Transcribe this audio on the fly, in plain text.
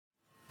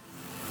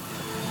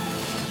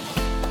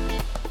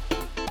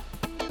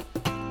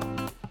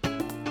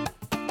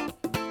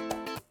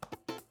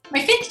my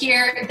 5th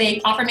year,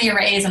 they offered me a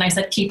raise and I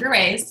said, keep your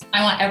raise.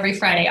 I want every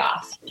Friday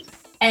off.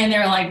 And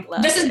they're like,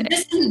 this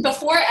is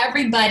before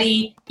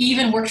everybody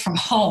even worked from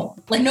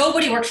home. Like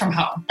nobody worked from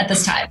home at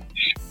this time.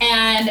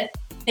 And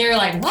they're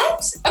like,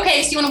 what?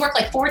 Okay, so you want to work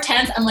like 4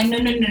 10s? I'm like, no.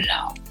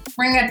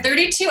 We're going to have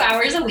 32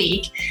 hours a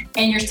week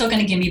and you're still going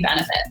to give me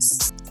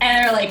benefits.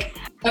 And they're like,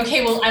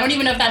 okay, well, I don't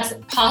even know if that's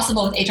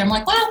possible with HR. I'm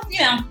like, well,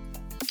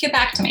 get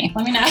back to me.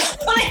 Let me know.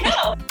 Let me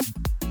know.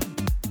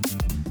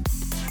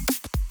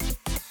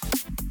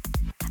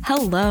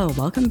 Hello,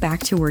 welcome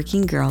back to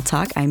Working Girl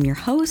Talk. I'm your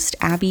host,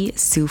 Abby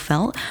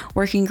Sufelt.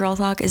 Working Girl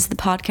Talk is the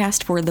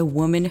podcast for the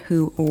woman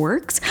who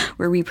works,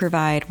 where we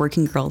provide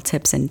working girl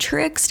tips and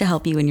tricks to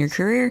help you in your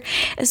career,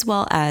 as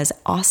well as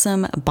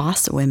awesome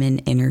boss women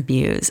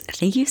interviews.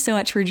 Thank you so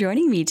much for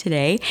joining me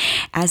today.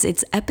 As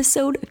it's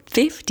episode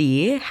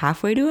 50,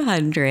 halfway to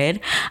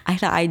 100, I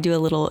thought I'd do a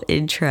little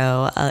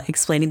intro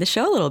explaining the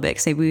show a little bit,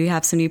 because maybe we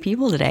have some new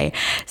people today.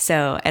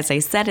 So as I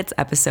said, it's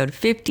episode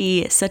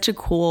 50, such a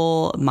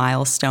cool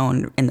milestone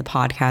in the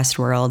podcast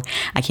world.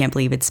 I can't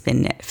believe it's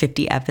been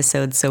 50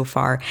 episodes so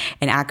far.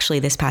 And actually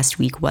this past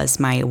week was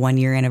my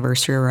 1-year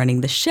anniversary of running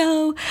the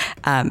show.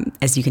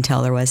 As you can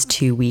tell, there was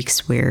 2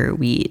 weeks where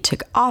we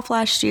took off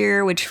last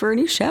year, which for a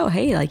new show,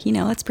 hey,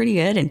 that's pretty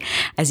good. And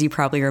as you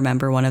probably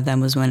remember, one of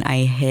them was when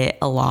I hit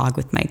a log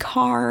with my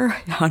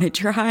car on a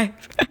drive.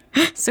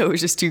 So it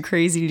was just too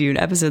crazy to do an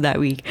episode that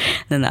week.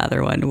 And then the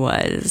other one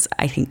was,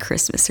 I think,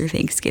 Christmas or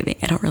Thanksgiving.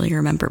 I don't really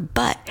remember,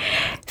 but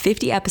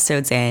 50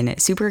 episodes in,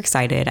 super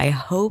excited. I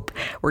hope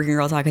Working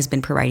Girl Talk has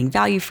been providing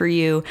value for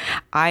you.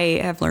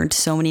 I have learned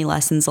so many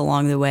lessons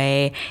along the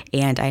way,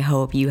 and I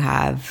hope you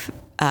have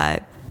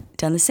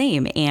done the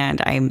same. And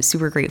I'm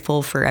super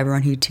grateful for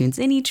everyone who tunes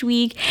in each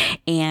week.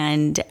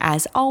 And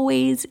as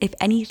always, if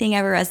anything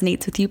ever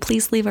resonates with you,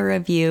 please leave a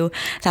review.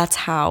 That's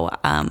how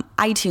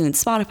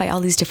iTunes, Spotify,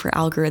 all these different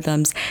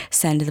algorithms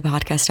send the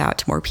podcast out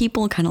to more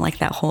people, kind of like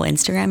that whole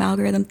Instagram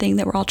algorithm thing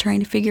that we're all trying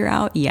to figure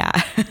out. Yeah.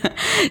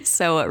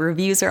 So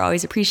reviews are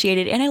always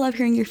appreciated. And I love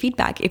hearing your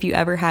feedback. If you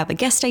ever have a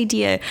guest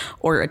idea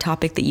or a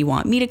topic that you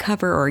want me to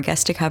cover or a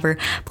guest to cover,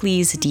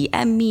 please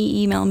DM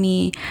me, email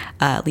me,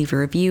 leave a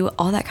review,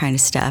 all that kind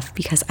of stuff,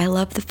 because I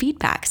love the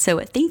feedback. So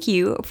thank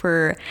you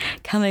for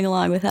coming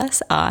along with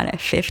us on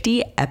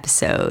 50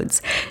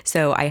 episodes.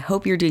 So I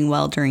hope you're doing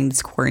well during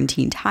this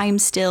quarantine time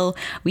still.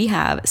 We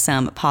have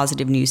some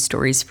positive news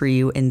stories for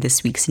you in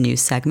this week's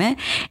news segment.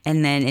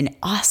 And then an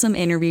awesome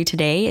interview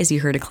today, as you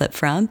heard a clip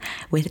from,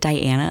 with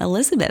Diana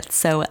Elizabeth.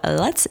 So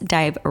let's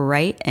dive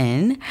right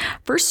in.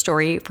 First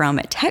story from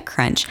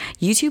TechCrunch.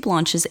 YouTube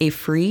launches a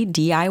free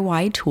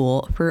DIY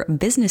tool for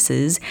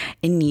businesses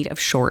in need of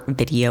short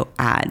video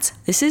ads.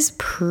 This is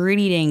pretty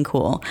dang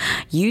cool.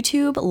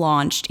 YouTube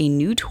launched a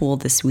new tool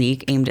this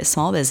week aimed at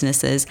small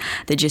businesses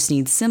that just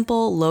need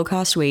simple,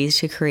 low-cost ways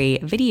to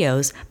create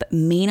videos, but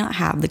may not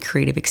have the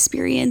creative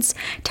experience,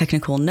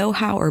 technical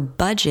know-how, or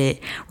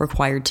budget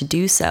required to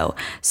do so.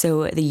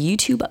 So the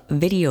YouTube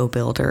Video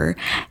Builder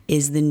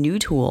is the new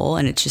tool,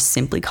 and it's just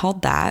simply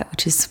called that,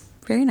 which is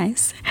very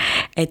nice.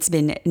 It's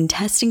been in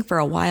testing for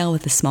a while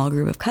with a small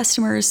group of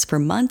customers for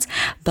months,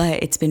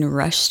 but it's been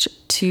rushed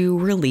to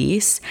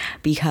release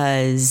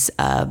because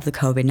of the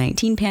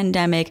COVID-19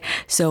 pandemic.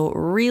 So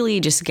really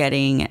just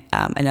getting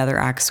another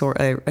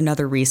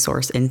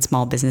resource in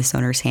small business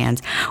owners'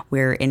 hands,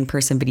 where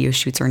in-person video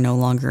shoots are no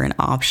longer an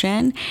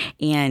option,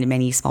 and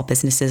many small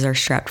businesses are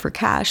strapped for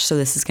cash. So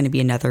this is going to be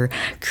another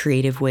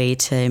creative way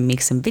to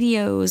make some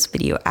videos,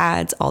 video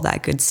ads, all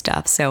that good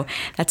stuff. So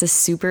that's a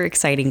super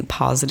exciting,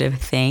 positive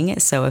thing.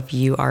 So if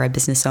you are a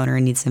business owner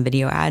and need some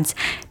video ads,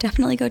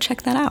 definitely go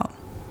check that out.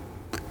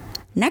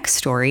 Next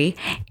story,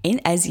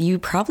 as you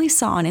probably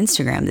saw on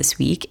Instagram this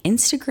week,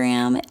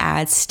 Instagram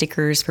adds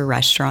stickers for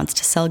restaurants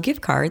to sell gift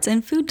cards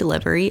and food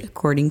delivery,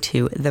 according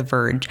to The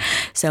Verge.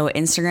 So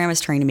Instagram is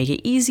trying to make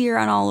it easier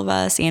on all of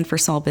us and for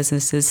small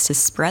businesses to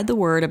spread the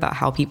word about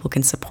how people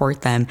can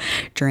support them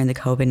during the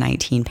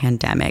COVID-19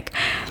 pandemic.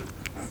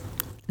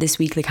 This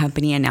week, the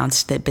company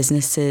announced that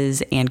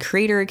businesses and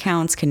creator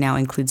accounts can now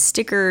include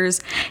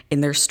stickers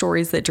in their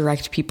stories that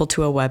direct people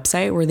to a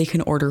website where they can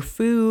order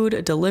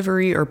food,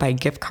 delivery, or buy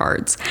gift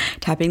cards.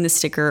 Tapping the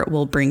sticker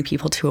will bring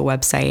people to a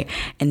website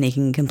and they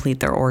can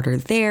complete their order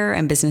there.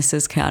 And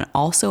businesses can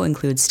also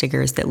include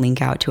stickers that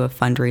link out to a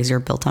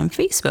fundraiser built on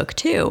Facebook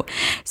too.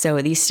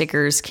 So these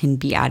stickers can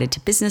be added to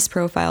business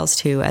profiles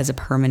too as a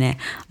permanent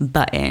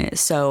button.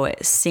 So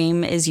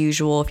same as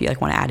usual, if you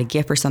want to add a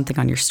GIF or something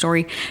on your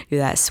story, do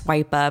that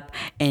swipe up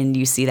and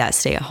you see that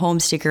stay at home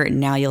sticker.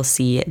 Now you'll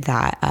see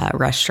that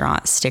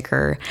restaurant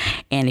sticker.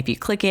 And if you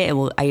click it,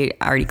 I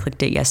already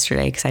clicked it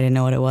yesterday because I didn't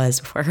know what it was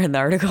before I read the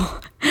article.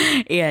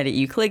 And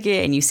you click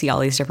it and you see all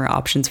these different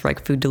options for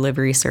food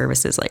delivery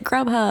services like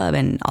Grubhub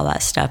and all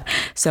that stuff.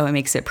 So it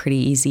makes it pretty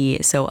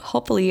easy. So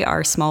hopefully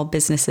our small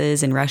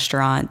businesses and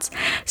restaurants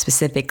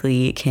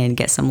specifically can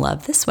get some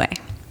love this way.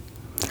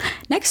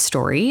 Next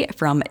story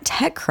from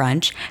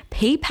TechCrunch.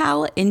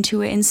 PayPal,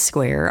 Intuit, and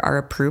Square are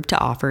approved to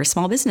offer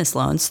small business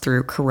loans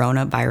through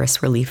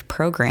coronavirus relief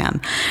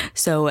program.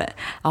 So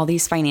all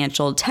these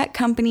financial tech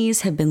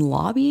companies have been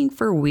lobbying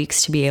for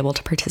weeks to be able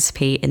to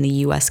participate in the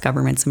U.S.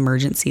 government's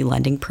emergency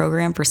lending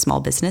program for small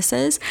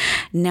businesses.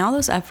 Now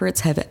those efforts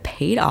have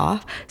paid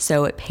off.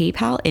 So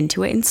PayPal,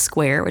 Intuit, and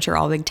Square, which are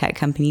all big tech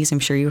companies, I'm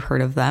sure you've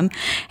heard of them,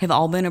 have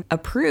all been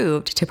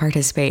approved to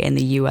participate in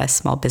the U.S.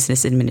 Small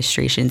Business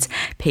Administration's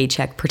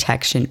Paycheck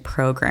Protection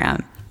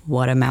Program.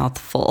 What a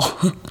mouthful.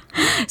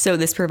 So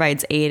this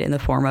provides aid in the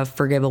form of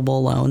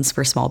forgivable loans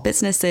for small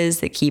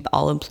businesses that keep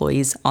all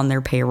employees on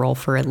their payroll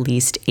for at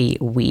least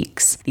 8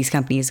 weeks. These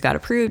companies got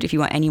approved. If you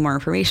want any more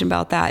information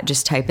about that,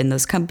 just type in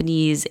those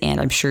companies and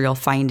I'm sure you'll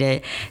find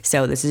it.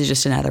 So this is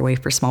just another way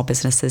for small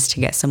businesses to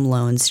get some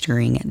loans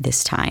during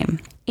this time.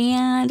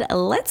 And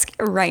let's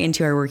get right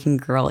into our Working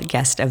Girl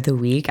guest of the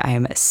week. I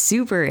am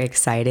super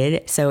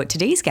excited. So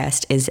today's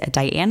guest is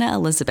Diana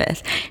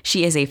Elizabeth.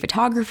 She is a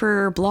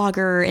photographer,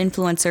 blogger,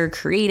 influencer,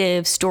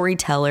 creative,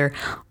 storyteller,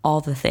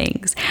 all the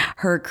things.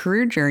 Her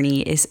career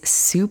journey is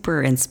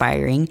super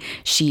inspiring.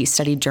 She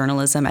studied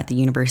journalism at the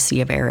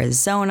University of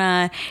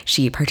Arizona.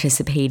 She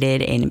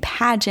participated in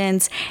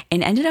pageants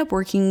and ended up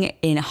working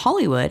in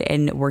Hollywood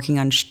and working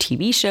on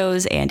TV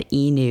shows and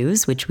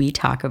e-news, which we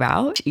talk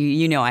about.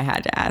 You know I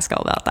had to ask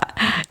all about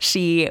that.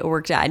 She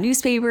worked at a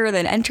newspaper,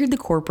 then entered the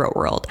corporate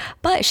world,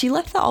 but she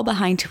left that all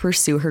behind to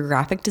pursue her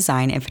graphic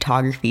design and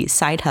photography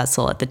side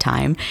hustle at the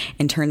time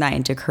and turned that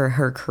into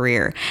her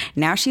career.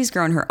 Now she's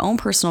grown her own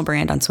personal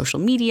brand on social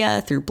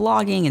media through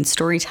blogging and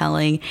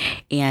storytelling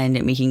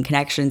and making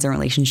connections and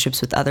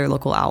relationships with other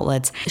local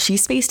outlets.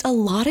 She's faced a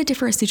lot of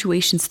different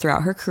situations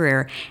throughout her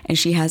career, and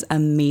she has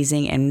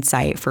amazing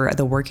insight for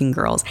the working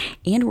girls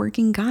and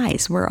working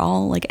guys. We're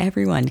all like,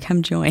 everyone,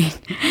 come join.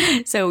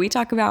 So we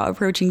talk about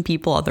approaching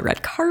people on the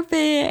red carpet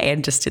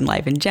and just in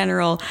life in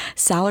general,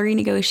 salary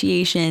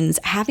negotiations,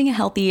 having a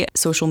healthy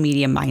social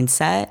media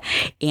mindset,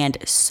 and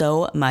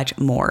so much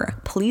more.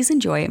 Please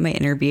enjoy my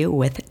interview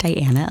with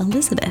Diana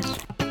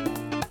Elizabeth.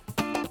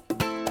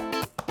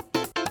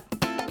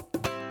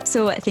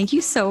 So thank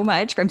you so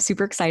much. I'm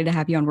super excited to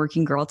have you on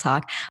Working Girl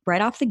Talk.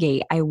 Right off the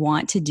gate, I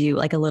want to do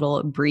like a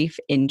little brief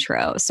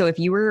intro. So if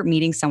you were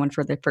meeting someone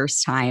for the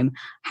first time,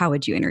 how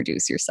would you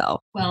introduce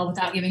yourself? Well,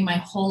 without giving my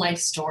whole life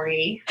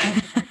story,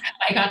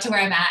 I got to where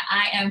I'm at.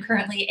 I am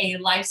currently a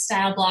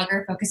lifestyle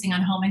blogger focusing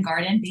on home and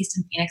garden based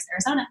in Phoenix,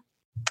 Arizona.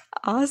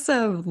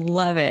 Awesome.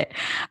 Love it.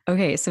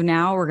 Okay. So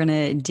now we're going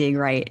to dig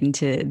right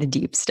into the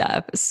deep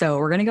stuff. So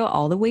we're going to go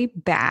all the way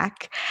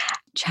back,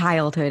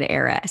 childhood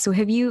era. So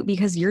have you,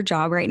 because your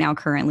job right now,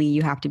 currently,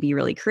 you have to be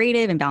really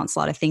creative and balance a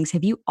lot of things.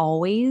 Have you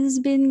always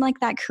been like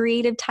that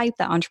creative type,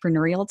 that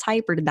entrepreneurial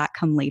type, or did that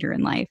come later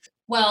in life?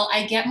 Well,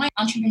 I get my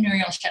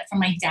entrepreneurial shit from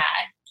my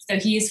dad. So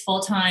he's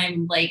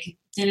full-time, like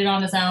did it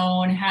on his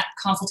own, had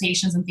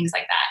consultations and things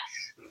like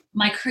that.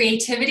 My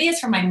creativity is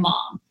from my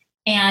mom.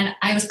 And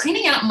I was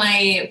cleaning out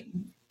my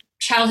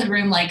childhood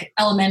room, like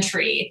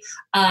elementary,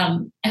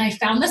 and I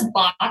found this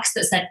box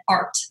that said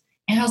art.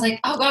 And I was like,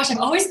 oh gosh, I've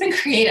always been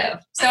creative.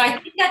 So I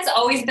think that's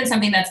always been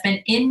something that's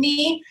been in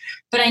me,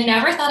 but I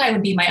never thought I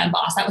would be my own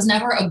boss. That was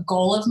never a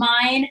goal of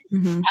mine.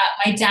 Mm-hmm.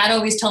 My dad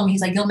always told me,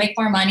 he's like, you'll make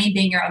more money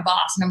being your own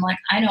boss. And I'm like,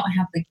 I don't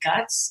have the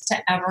guts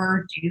to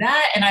ever do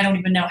that. And I don't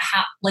even know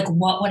how, like,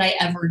 what would I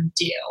ever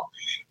do?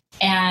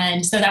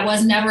 And so that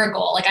was never a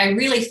goal. Like I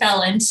really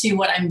fell into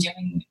what I'm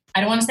doing. I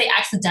don't want to say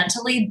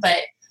accidentally, but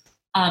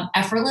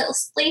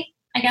effortlessly,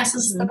 I guess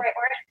is the right word.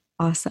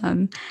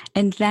 Awesome.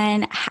 And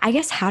then I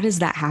guess, how does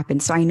that happen?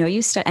 So I know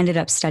you ended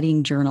up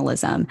studying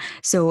journalism.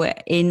 So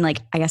in like,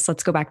 I guess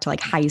let's go back to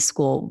like high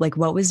school. Like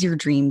what was your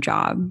dream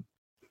job?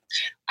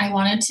 I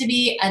wanted to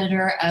be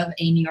editor of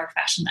a New York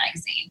fashion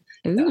magazine.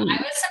 So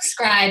I was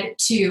subscribed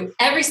to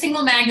every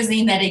single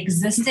magazine that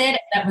existed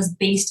that was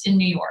based in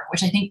New York,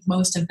 which I think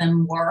most of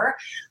them were.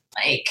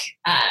 Like,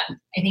 I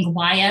think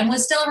YM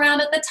was still around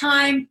at the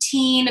time,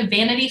 Teen,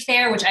 Vanity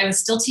Fair, which I was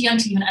still too young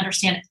to even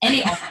understand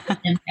any of them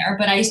in there,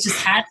 but I just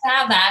had to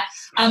have that.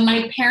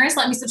 My parents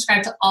let me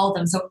subscribe to all of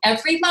them. So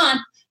every month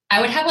I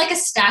would have like a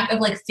stack of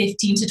like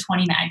 15 to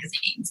 20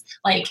 magazines.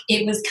 Like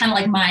it was kind of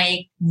like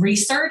my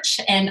research,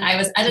 and I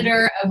was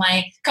co-editor of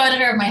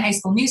my high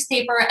school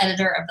newspaper,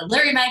 editor of the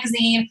Larry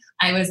magazine.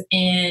 I was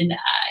in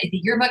the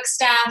yearbook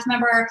staff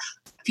member,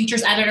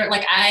 features editor.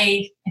 Like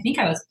I think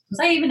I was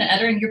I even an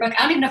editor in yearbook?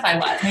 I don't even know if I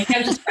was. Maybe I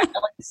was just like,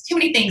 there's too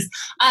many things.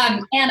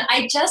 And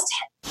I just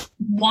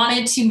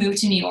wanted to move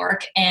to New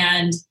York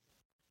and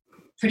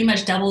pretty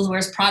much Devil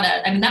Wears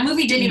Prada. I mean, that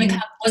movie didn't even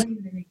wasn't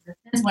even in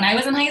existence when I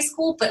was in high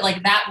school, but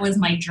like that was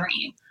my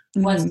dream,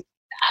 was that.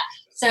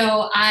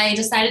 So I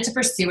decided to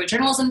pursue a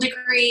journalism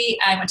degree.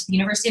 I went to the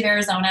University of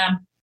Arizona.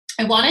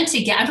 I'm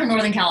from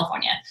Northern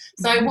California.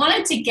 So I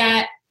wanted to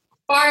get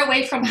far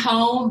away from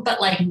home, but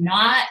like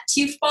not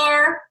too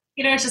far,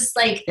 just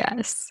like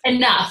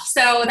enough.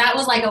 So that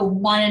was like a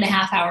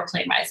 1.5 hour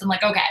plane ride. So I'm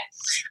like, okay.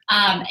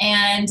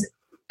 And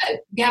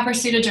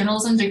pursued a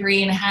journalism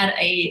degree and had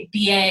a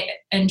BA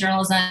in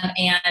journalism,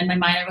 and my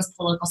minor was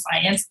political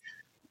science.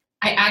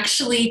 I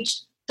actually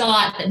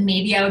thought that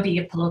maybe I would be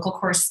a political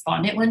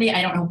correspondent one day.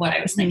 I don't know what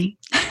I was thinking.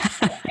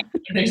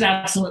 There's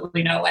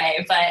absolutely no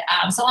way. But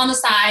so on the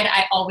side,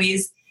 I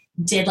always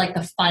did like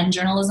the fun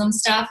journalism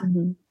stuff.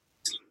 Mm-hmm.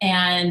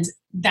 And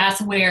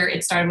that's where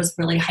it started, was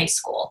really high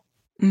school.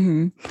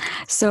 Mm-hmm.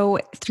 So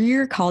through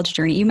your college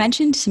journey, you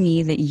mentioned to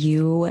me that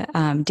you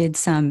did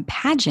some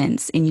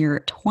pageants in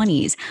your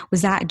 20s.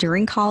 Was that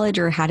during college,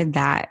 or how did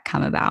that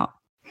come about?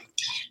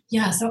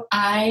 Yeah, so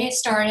I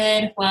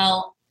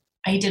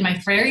did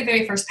my very,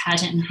 very first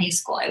pageant in high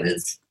school. I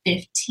was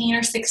 15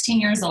 or 16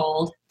 years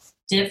old.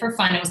 Did it for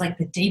fun. It was like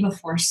the day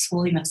before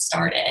school even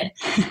started.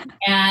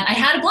 And I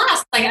had a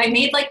blast. Like I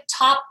made like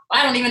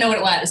I don't even know what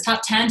it was,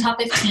 top 10, top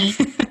 15.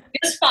 It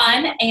was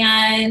fun,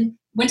 and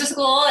went to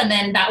school, and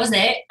then that was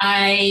it.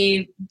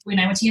 When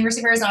I went to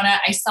University of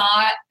Arizona, I saw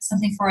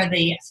something for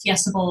the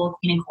Fiesta Bowl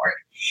Queen and Court,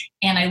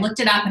 and I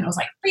looked it up, and it was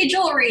like free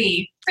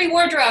jewelry, free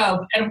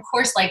wardrobe, and of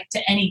course, like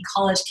to any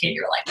college kid,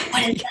 you're like,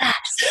 what is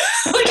that?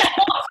 Like, I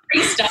want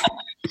free stuff.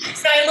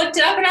 So I looked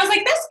it up, and I was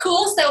like, that's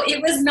cool. So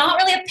it was not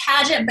really a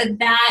pageant, but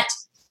that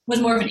was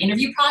more of an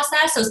interview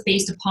process. So it's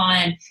based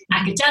upon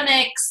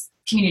academics,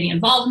 community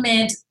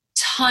involvement,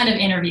 ton of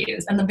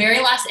interviews. And the very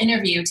last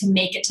interview to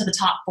make it to the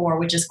top 4,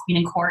 which is Queen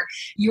and Court,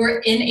 you're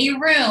in a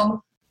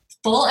room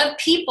full of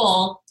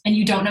people and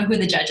you don't know who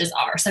the judges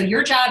are. So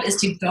your job is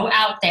to go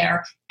out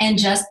there and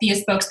just be a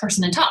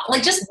spokesperson and talk.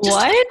 Like just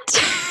what?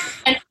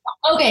 And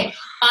okay,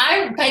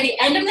 by the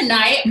end of the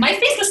night, my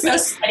face was so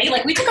sweaty.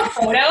 Like we took a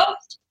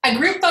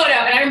group photo,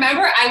 and I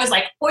remember I was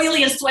like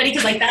oily and sweaty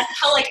because like that's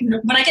how like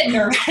when I get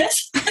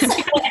nervous, that's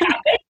like what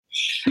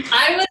happens.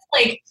 I was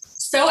like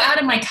so out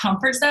of my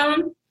comfort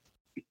zone.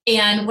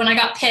 And when I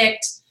got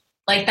picked,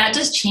 like that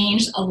just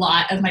changed a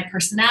lot of my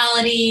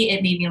personality.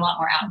 It made me a lot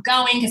more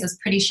outgoing because I was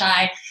pretty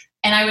shy.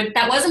 And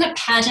that wasn't a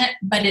pageant,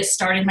 but it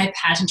started my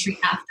pageantry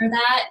after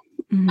that.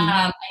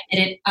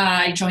 Mm-hmm.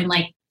 I joined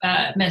like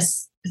the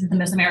Miss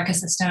America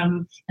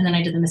system, and then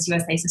I did the Miss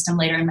USA system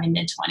later in my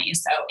mid-20s.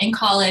 So in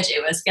college,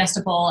 it was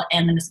Fiesta Bowl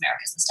and the Miss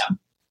America system.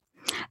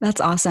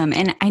 That's awesome.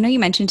 And I know you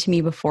mentioned to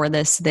me before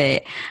this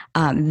that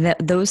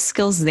those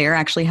skills there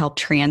actually help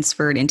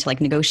transferred into like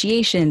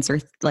negotiations or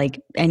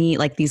like any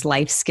like these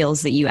life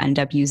skills that you end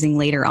up using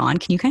later on.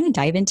 Can you kind of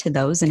dive into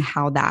those and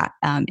how that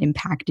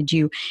impacted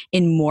you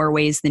in more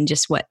ways than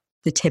just what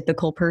the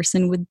typical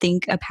person would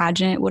think a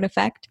pageant would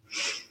affect?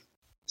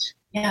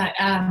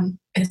 Yeah,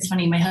 it's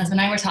funny. My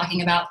husband and I were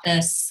talking about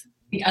this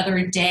the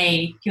other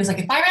day. He was like,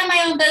 if I ran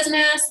my own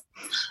business,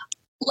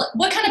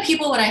 what kind of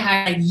people would I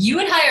hire? Like, you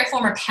would hire a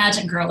former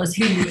pageant girl is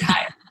who you would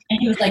hire.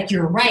 And he was like,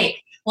 you're right.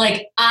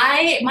 Like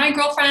my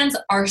girlfriends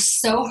are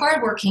so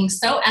hardworking,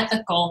 so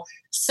ethical,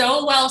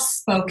 so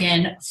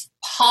well-spoken,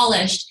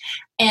 polished,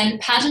 and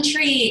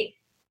pageantry,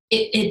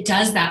 it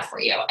does that for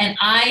you. And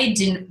I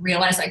didn't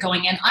realize that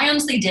going in. I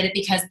honestly did it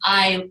because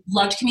I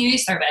loved community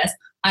service.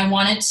 I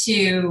wanted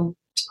to,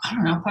 I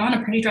don't know, put on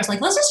a pretty dress.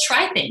 Like, let's just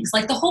try things.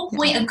 Like the whole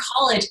point of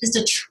college is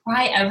to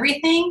try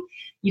everything.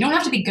 You don't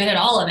have to be good at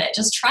all of it.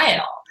 Just try it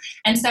all.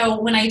 And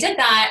so when I did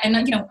that and,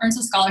 earned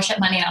some scholarship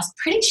money, and I was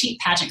a pretty cheap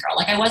pageant girl.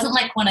 Like I wasn't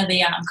like one of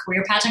the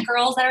career pageant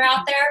girls that are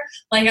out there.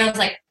 Like I was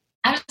like,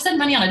 I would spend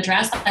money on a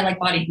dress. I like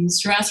bought a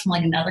used dress from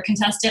like another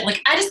contestant. Like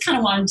I just kind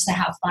of wanted to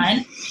have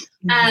fun.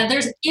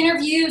 There's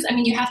interviews. I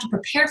mean, you have to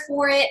prepare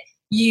for it.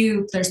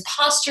 There's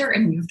posture,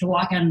 and you have to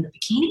walk out in the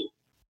bikini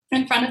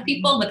in front of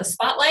people with a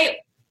spotlight.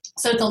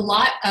 So it's a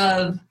lot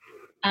of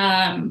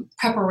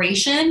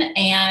preparation.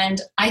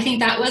 And I think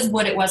that was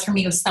what it was for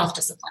me, was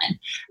self-discipline.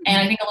 And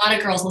I think a lot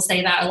of girls will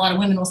say that, a lot of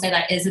women will say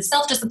that, is it's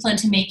self-discipline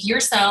to make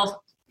yourself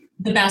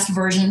the best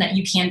version that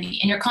you can be.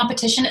 And your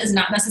competition is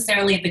not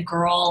necessarily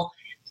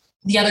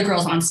the other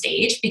girls on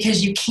stage,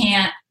 because you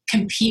can't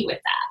compete with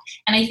that.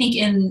 And I think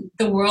in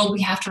the world,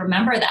 we have to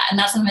remember that. And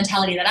that's the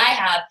mentality that I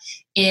have,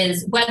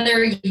 is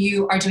whether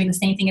you are doing the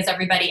same thing as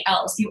everybody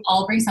else, you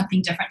all bring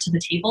something different to the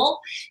table.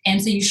 And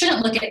so you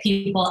shouldn't look at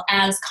people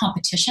as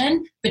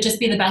competition, but just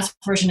be the best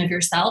version of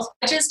yourself.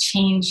 Judges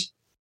change,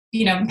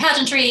 in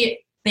pageantry,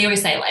 they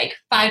always say like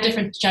 5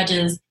 different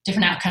judges,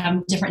 different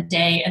outcome, different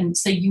day. And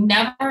so you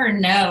never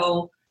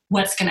know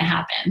what's going to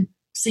happen.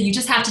 So you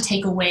just have to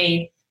take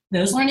away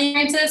those learning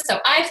experiences. So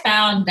I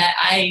found that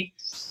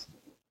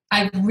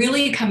I've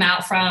really come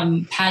out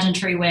from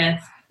pageantry with,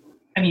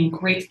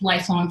 great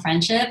lifelong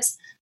friendships.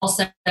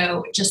 Also,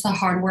 just the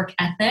hard work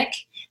ethic,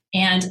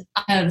 and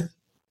I have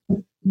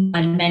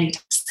many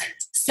times.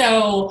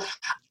 So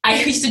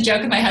I used to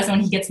joke with my husband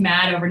when he gets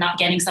mad over not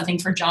getting something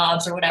for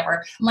jobs or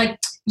whatever. I'm like,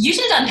 you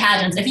should have done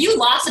pageants. If you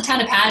lost a ton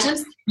of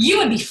pageants, you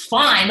would be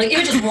fine. Like it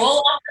would just roll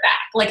off the back.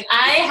 Like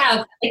I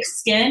have thick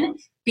skin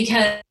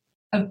because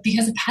of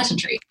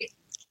pageantry.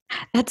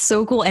 That's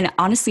so cool. And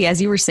honestly,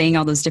 as you were saying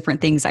all those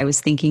different things, I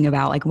was thinking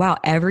about like, wow,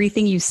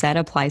 everything you said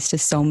applies to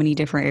so many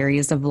different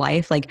areas of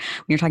life. Like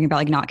when you're talking about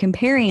like not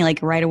comparing,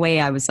 like right away,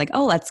 I was like,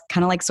 oh, that's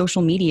kind of like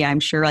social media. I'm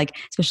sure like,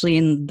 especially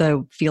in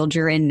the field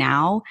you're in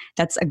now,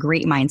 that's a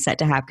great mindset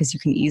to have because you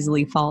can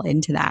easily fall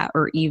into that.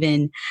 Or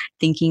even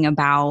thinking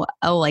about,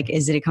 oh, like,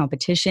 is it a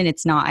competition?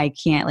 It's not, I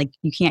can't like,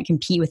 you can't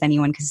compete with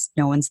anyone because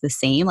no one's the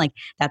same. Like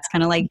that's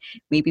kind of like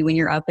maybe when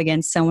you're up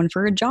against someone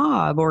for a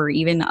job or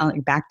even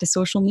like back to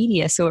social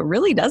media. So it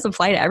really does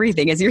apply to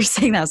everything. As you're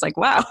saying that, I was like,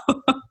 wow.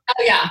 Oh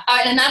yeah.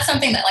 And that's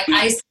something that like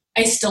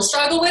I still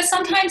struggle with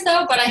sometimes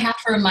though, but I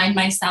have to remind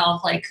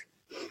myself like,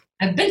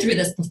 I've been through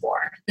this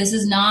before.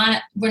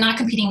 We're not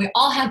competing. We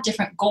all have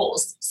different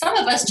goals. Some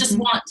of us just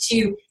want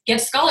to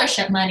get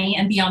scholarship money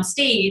and be on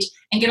stage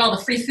and get all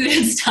the free food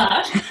and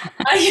stuff,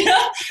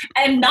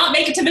 and not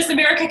make it to Miss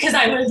America because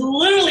I would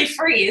literally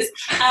freeze,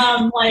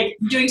 like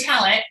doing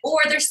talent. Or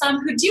there's some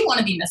who do want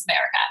to be Miss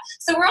America.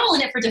 So we're all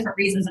in it for different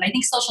reasons. And I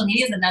think social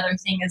media is another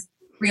thing, is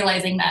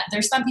realizing that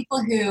there's some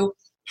people who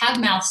have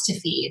mouths to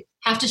feed,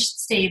 have to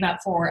save up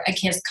for a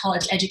kid's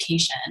college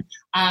education.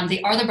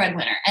 They are the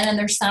breadwinner. And then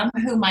there's some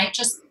who might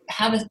just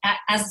have it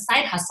as a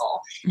side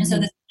hustle. And so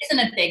this isn't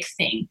a big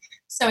thing.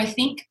 So I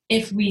think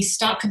if we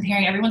stop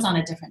comparing, everyone's on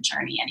a different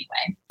journey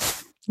anyway.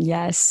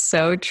 Yes,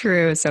 so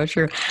true, so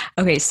true.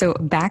 Okay, so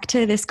back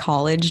to this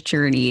college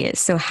journey.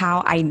 So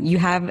you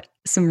have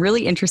some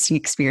really interesting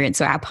experience.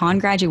 So upon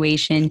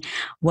graduation,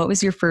 what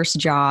was your first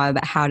job?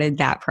 How did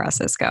that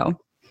process go?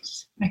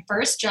 My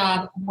first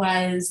job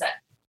was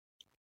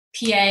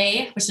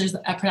PA, which is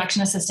a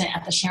production assistant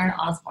at the Sharon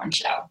Osbourne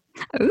show.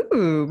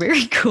 Ooh,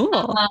 very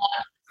cool.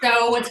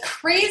 So what's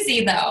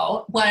crazy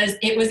though, was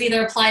it was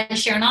either applied to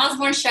Sharon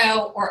Osbourne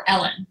show or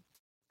Ellen.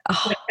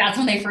 Oh. That's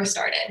when they first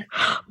started.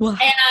 Wow.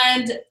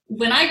 And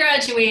when I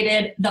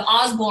graduated, the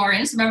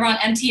Osbournes, remember on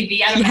MTV?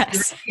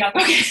 Yes.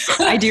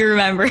 I do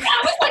remember.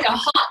 That was like a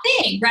hot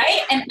thing,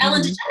 right? And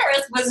Ellen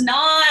DeGeneres was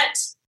not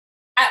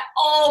at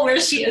all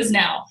where she is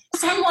now.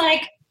 So I'm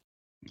like,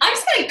 I'm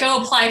just going to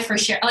go apply for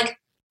Sharon. Like,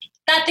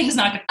 Ellen's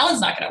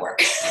not going to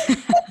work.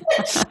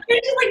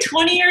 Like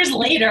 20 years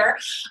later,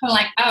 I'm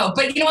like, oh,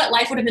 but you know what?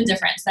 Life would have been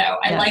different. So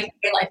I like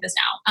the way life is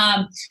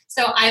now.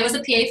 So I was a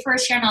PA for a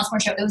Sharon Osbourne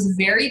show. It was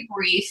very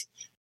brief.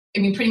 I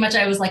mean, pretty much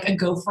I was like a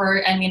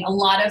gopher. I mean, a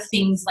lot of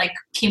things like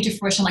came to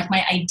fruition, like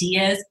my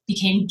ideas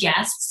became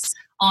guests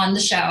on the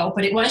show,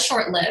 but it was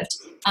short-lived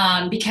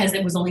because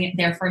it was only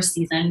there for a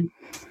season.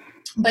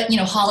 But,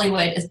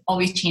 Hollywood is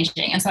always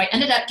changing. And so I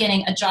ended up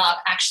getting a job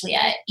actually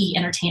at E!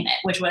 Entertainment,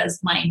 which was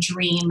my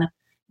dream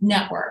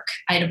network.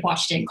 I had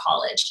watched it in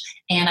college.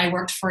 And I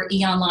worked for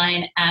E!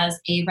 Online as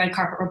a red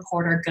carpet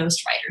reporter,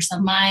 ghostwriter. So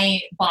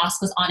my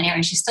boss was on air,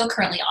 and she's still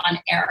currently on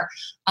air.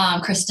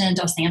 Kristen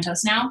Dos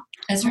Santos now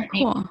is her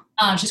name.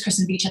 She's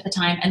Kristen Beach at the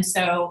time. And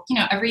so,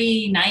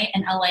 every night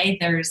in LA,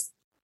 there's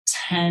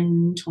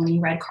 10, 20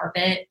 red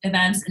carpet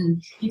events,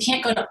 and you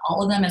can't go to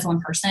all of them as one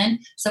person.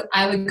 So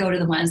I would go to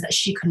the ones that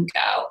she couldn't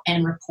go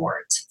and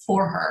report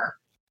for her,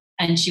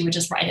 and she would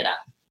just write it up.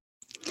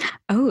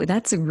 Oh,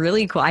 that's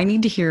really cool. I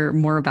need to hear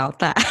more about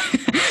that.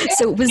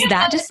 So was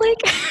that just like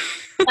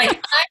I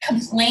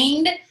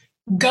complained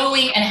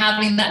going and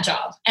having that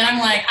job, and I'm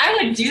like, I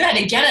would do that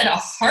again at a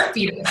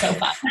heartbeat. It was so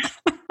fun.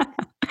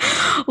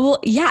 Well,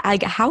 yeah.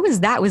 Like, how was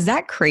that? Was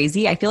that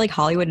crazy? I feel like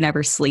Hollywood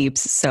never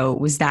sleeps. So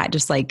was that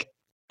just like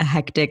a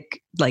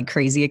hectic, like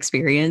crazy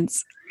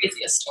experience?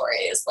 Craziest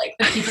stories, like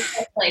the people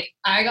like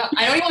I'm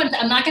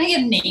not going to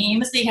give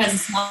names because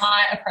it's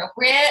not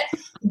appropriate,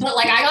 but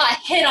like I got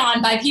hit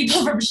on by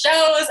people from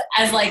shows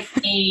as like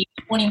a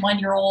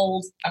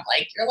 21-year-old. I'm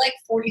like, you're like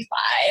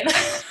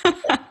 45.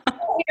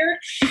 Weird.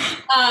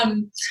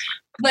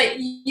 But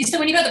so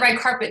when you go to the red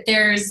carpet,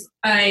 there's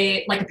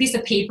a piece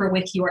of paper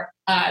with your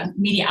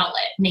media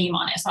outlet name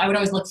on it. So I would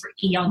always look for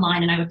E!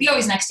 Online, and I would be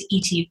always next to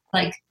ET,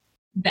 like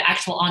the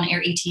actual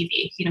on-air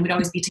ETV. We'd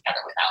always be together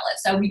with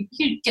outlets. So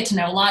you get to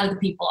know a lot of the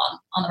people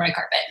on the red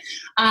carpet.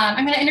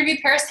 I'm going to interview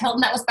Paris Hilton.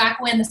 That was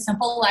back when The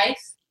Simple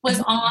Life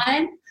was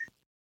on.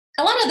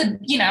 A lot of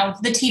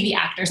the TV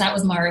actors, that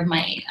was more of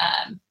my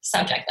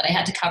subject that I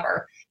had to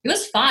cover. It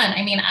was fun.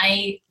 I mean,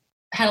 I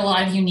had a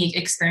lot of unique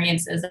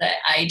experiences that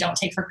I don't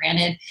take for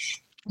granted.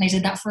 And I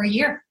did that for a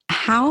year.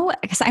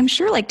 Because I'm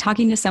sure like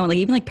talking to someone like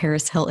even like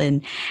Paris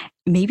Hilton,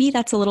 maybe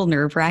that's a little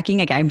nerve wracking.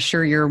 Like I'm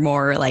sure you're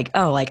more like,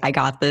 oh, like I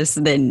got this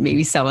than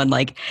maybe someone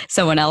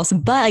else.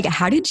 But like,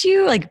 how did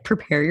you like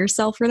prepare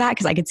yourself for that?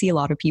 Because I could see a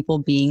lot of people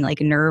being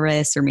like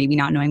nervous or maybe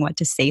not knowing what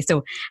to say.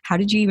 So how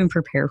did you even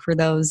prepare for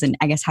those? And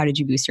I guess how did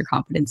you boost your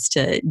confidence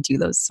to do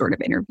those sort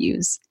of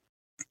interviews?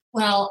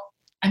 Well,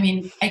 I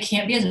mean, I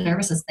can't be as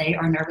nervous as they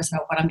are nervous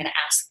about what I'm going to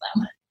ask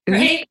them.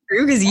 Right?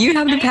 True, because you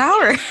have the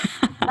power.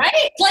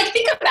 Right? Like,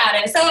 think about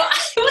it. So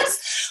I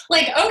was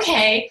like,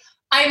 okay.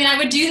 I mean, I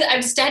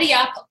would study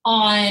up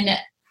on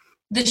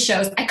the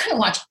shows. I couldn't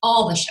watch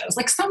all the shows.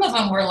 Like, some of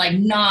them were like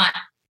no.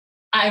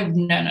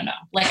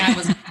 Like, I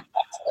was those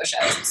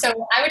shows. So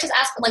I would just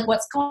ask, like,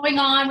 what's going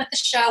on with the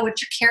show?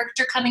 What's your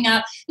character coming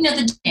up?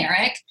 The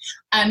generic.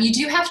 You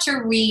do have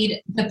to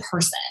read the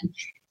person.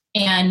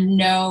 and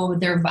know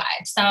their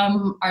vibe.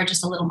 Some are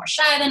just a little more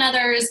shy than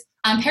others.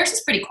 Paris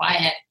is pretty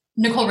quiet.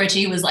 Nicole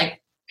Richie was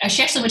like,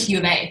 she actually went to U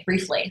of A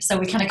briefly, so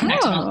we kind of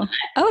connected on that.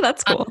 Oh,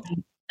 that's cool.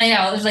 I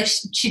know, it was like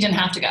she didn't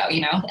have to go,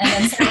 you know.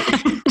 And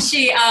then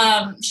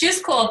so she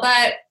was cool,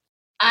 but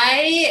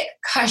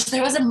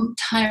there was a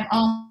time.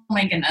 Oh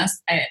my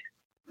goodness,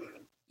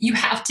 you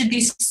have to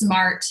be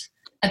smart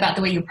about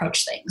the way you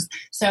approach things.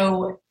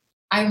 So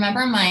I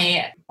remember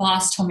my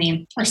boss told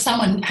me, or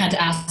someone had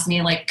to ask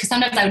me, like, because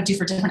sometimes I would do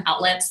for different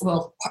outlets,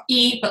 well,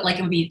 but like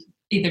it would be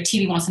either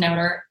TV Wants to Know It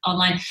or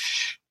online.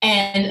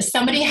 And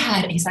somebody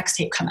had a sex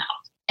tape come out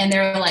and they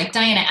were like,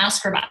 Diana,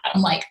 ask her about it.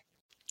 I'm like,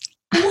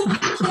 I'm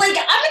going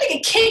to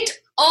get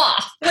kicked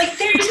off. Like,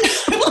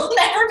 we'll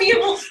never be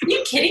able, are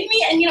you kidding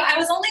me? And, you know, I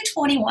was only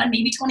 21,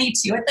 maybe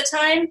 22 at the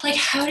time. Like,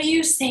 how do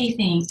you say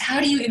things? How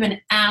do you even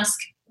ask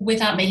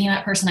without making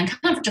that person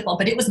uncomfortable?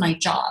 But it was my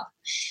job.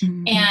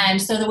 Mm-hmm.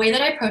 And so the way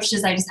that I approached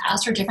is I just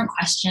asked her different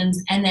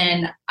questions. And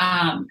then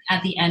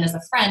at the end, as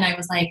a friend, I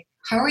was like,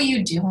 how are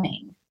you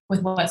doing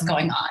with what's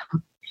going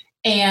on?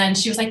 And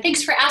she was like,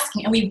 thanks for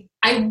asking. And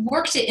I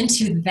worked it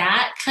into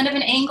that kind of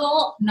an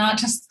angle, not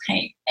just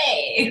like,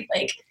 hey,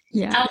 like,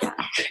 yeah.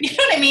 You know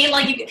what I mean?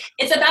 Like,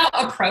 it's about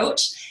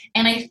approach.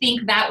 And I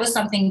think that was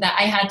something that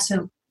I had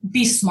to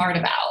be smart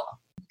about,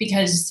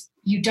 because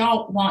you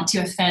don't want to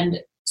offend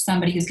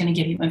somebody who's going to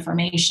give you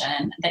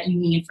information that you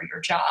need for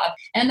your job.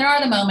 And there are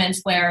the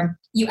moments where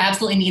you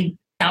absolutely need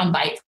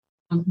soundbite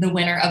from the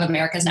winner of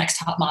America's Next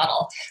Top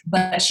Model,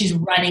 but she's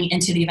running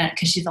into the event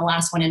because she's the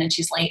last one in and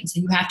she's late. And so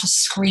you have to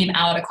scream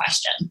out a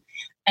question.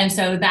 And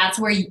so that's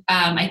where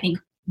I think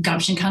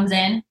gumption comes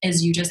in,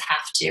 is you just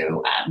have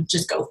to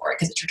just go for it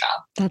because it's your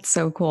job. That's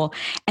so cool.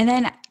 And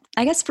then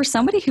I guess for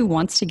somebody who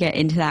wants to get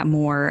into that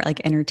more like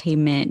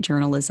entertainment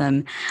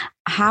journalism,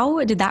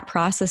 how did that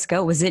process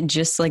go? Was it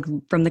just like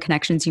from the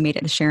connections you made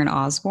at the Sharon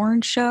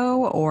Osbourne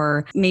show,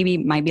 or maybe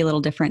it might be a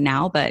little different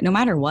now, but no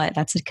matter what,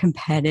 that's a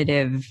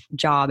competitive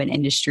job and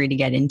industry to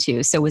get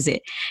into. So was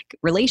it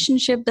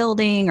relationship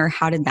building, or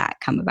how did that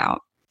come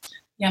about?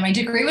 Yeah, my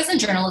degree was in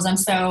journalism,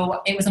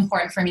 so it was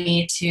important for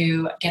me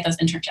to get those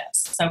internships.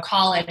 So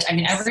college, I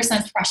mean, ever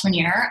since freshman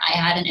year, I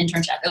had an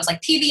internship. It was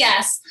like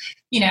PBS,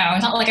 you know,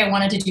 it's not like I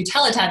wanted to do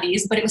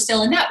Teletubbies, but it was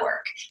still a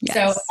network. Yes.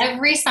 So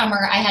every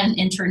summer I had an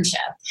internship,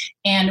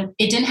 and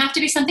it didn't have to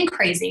be something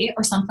crazy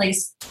or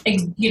someplace,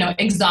 you know,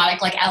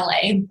 exotic like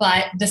LA,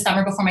 but the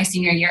summer before my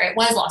senior year, it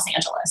was Los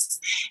Angeles.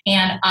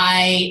 And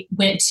I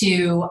went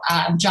to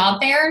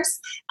job fairs.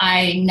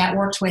 I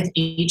networked with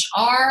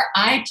HR.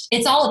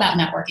 It's all about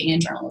networking in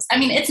journalism. I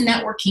mean, it's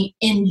networking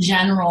in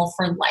general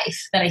for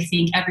life that I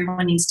think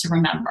everyone needs to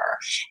remember,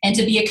 and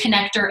to be a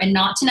connector, and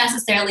not to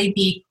necessarily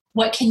be,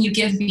 what can you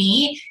give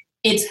me?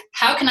 It's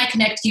how can I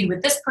connect you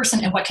with this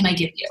person, and what can I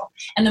give you?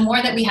 And the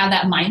more that we have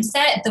that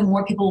mindset, the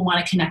more people will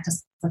want to connect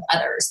us with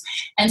others.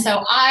 And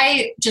so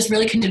I just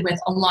really connected with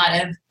a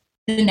lot of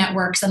the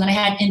networks, and then I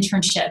had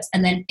internships,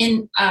 and then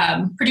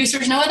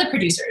producers know other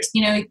producers.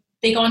 You know,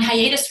 they go on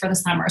hiatus for the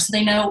summer, so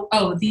they know,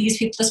 oh, these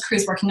people, this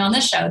crew's working on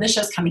this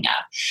show's coming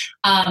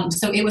up.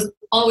 So it was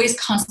always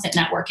constant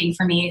networking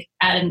for me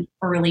at an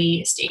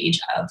early stage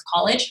of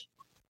college.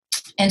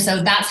 And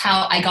so that's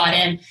how I got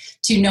in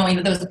to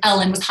knowing that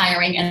Ellen was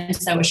hiring, and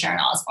so was Sharon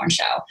Osbourne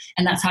show.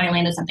 And that's how I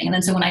landed something. And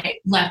then so when I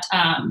left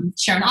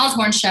Sharon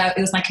Osbourne show,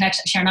 it was my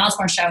connection at Sharon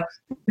Osbourne show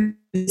who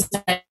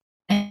said,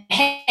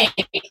 hey,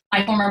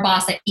 my former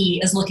boss at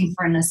E is looking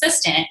for an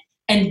assistant,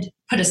 and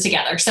put us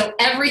together. So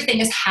everything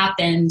has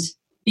happened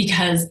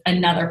because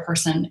another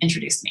person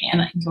introduced me.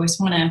 And you always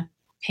want to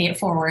pay it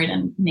forward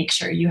and make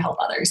sure you help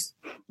others.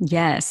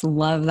 Yes,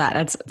 love that.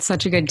 That's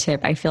such a good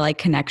tip. I feel like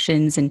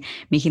connections and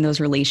making those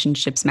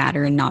relationships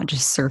matter, and not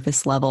just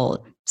surface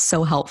level,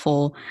 so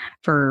helpful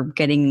for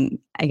getting,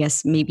 I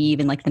guess, maybe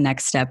even like the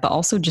next step, but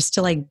also just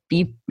to like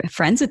be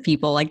friends with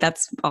people. Like,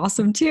 that's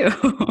awesome too. I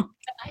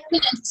have an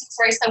interesting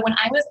story. So when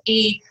I was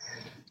a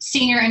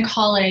senior in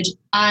college,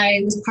 I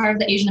was part of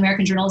the Asian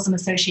American Journalism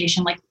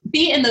Association. Like,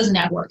 be in those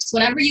networks.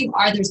 Whatever you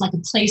are, there's like a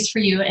place for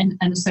you in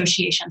an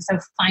association. So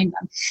find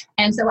them.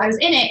 And so I was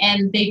in it,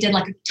 and they did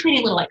like a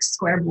tiny little like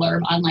square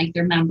blurb on like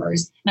their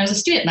members. And I was a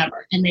student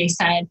member, and they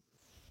said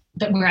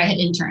that where I had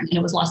interned, and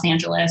it was Los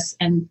Angeles.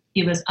 And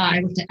it was,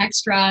 I worked at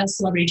Extra,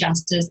 Celebrity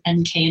Justice,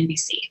 and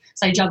KNBC.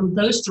 So I juggled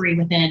those three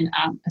within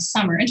a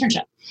summer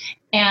internship.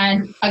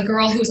 And a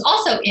girl who was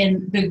also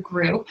in the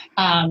group,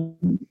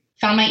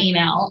 found my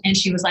email, and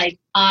she was like,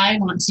 I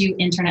want to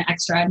intern at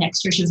Extra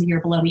next year. She was a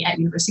year below me at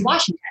University of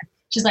Washington.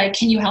 She's like,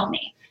 can you help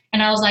me?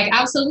 And I was like,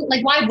 absolutely.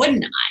 Like, why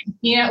wouldn't I?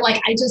 You know,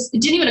 like, it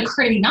didn't even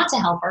occur to me not to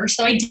help her.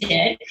 So I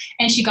did.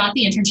 And she got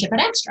the internship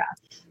at Extra.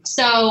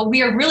 So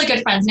we are really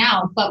good friends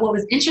now. But what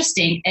was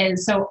interesting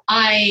is, so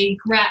I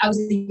was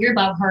a year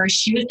above her.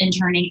 She was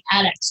interning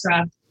at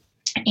Extra,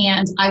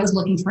 and I was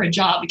looking for a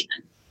job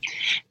again.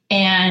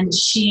 And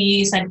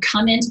she said,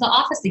 come into the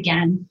office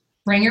again,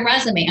 bring your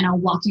resume, and I'll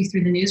walk you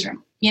through the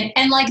newsroom.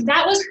 And like,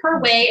 that was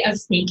her way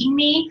of thanking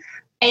me.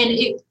 And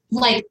it,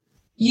 like,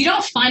 you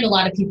don't find a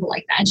lot of people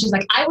like that. And she's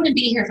like, I wouldn't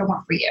be here if it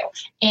weren't for you.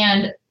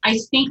 And I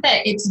think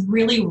that it's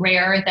really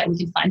rare that we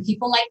can find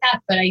people like that.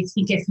 But I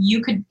think if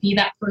you could be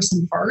that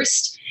person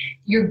first,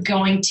 you're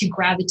going to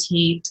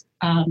gravitate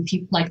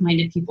people,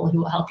 like-minded people who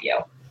will help you.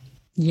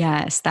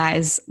 Yes,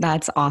 that's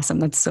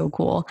awesome. That's so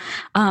cool.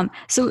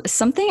 So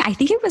something, I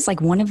think it was like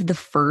one of the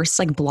first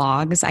like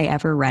blogs I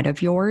ever read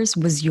of yours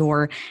was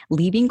your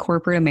leaving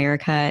corporate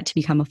America to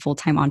become a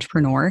full-time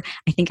entrepreneur.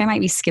 I think I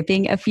might be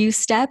skipping a few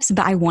steps,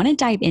 but I want to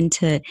dive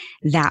into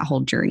that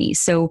whole journey.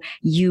 So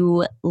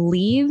you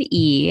leave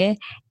E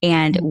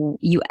and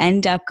you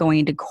end up going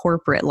into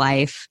corporate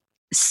life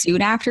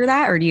soon after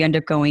that, or do you end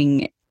up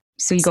going?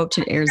 So you go up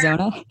to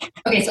Arizona?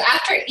 Okay, so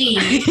after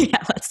E, yeah,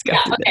 let's go.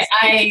 Yeah,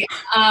 okay.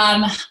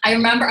 I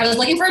remember I was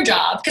looking for a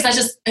job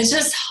because it's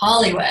just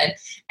Hollywood,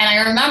 and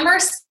I remember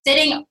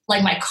sitting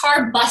like my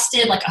car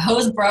busted, like a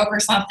hose broke or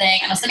something,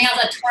 and I was sitting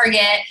outside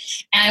Target,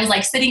 and I was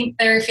like sitting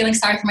there feeling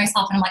sorry for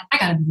myself, and I'm like, I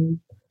gotta move.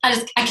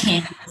 I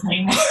can't do this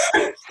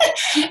anymore.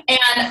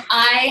 And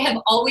I have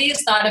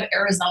always thought of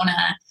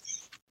Arizona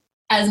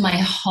as my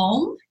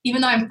home,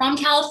 even though I'm from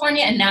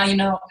California, and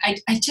now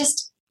I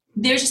just.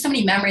 There's just so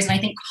many memories, and I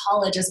think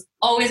college is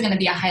always going to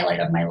be a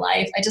highlight of my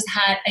life. I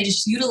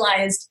just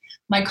utilized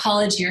my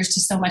college years to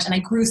so much, and I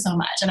grew so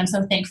much, and I'm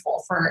so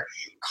thankful for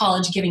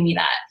college giving me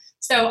that.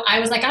 So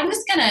I was like, I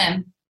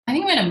think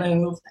I'm going to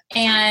move.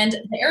 And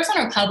the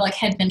Arizona Republic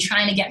had been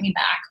trying to get me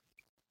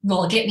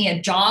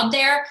a job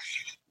there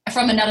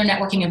from another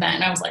networking event.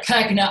 And I was like,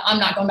 heck no,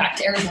 I'm not going back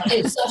to Arizona.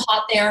 It's so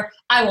hot there.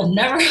 I will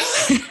never,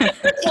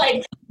 it's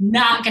like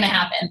not going to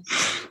happen.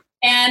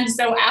 And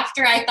so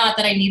after I thought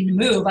that I needed to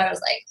move, I was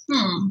like,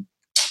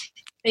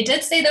 they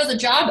did say there was a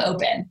job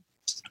open.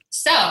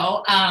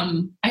 So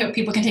I hope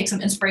people can take some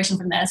inspiration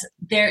from this.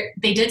 They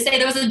did say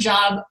there was a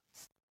job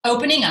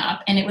opening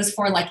up, and it was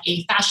for like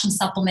a fashion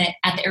supplement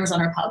at the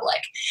Arizona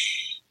Republic.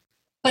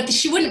 But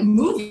she wouldn't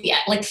move yet.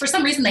 Like for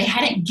some reason, they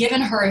hadn't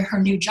given her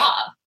new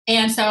job.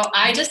 And so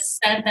I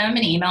just sent them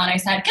an email, and I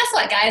said, guess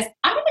what, guys?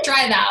 I'm going to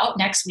drive out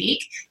next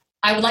week.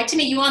 I would like to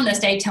meet you on this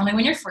day. Tell me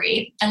when you're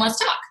free, and let's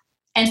talk.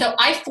 And so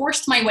I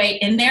forced my way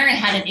in there and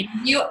had an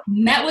interview,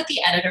 met with the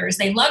editors.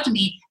 They loved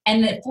me,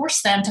 and it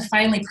forced them to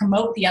finally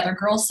promote the other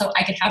girls so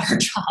I could have her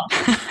job.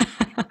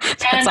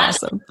 That's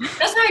awesome.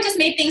 That's how I just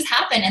made things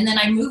happen. And then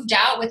I moved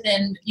out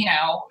within,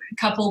 a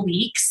couple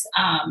weeks.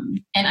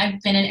 And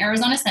I've been in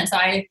Arizona since. So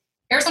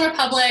Arizona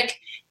Republic,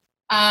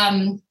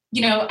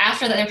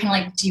 after that, they're kind of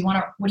like, what do you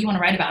want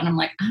to write about? And I'm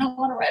like, I don't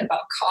want to write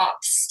about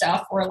cop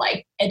stuff or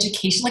like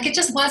education. Like it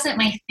just wasn't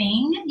my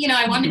thing.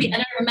 I wanted to be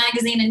editor of a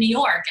magazine in New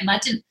York, and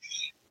that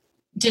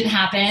didn't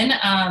happen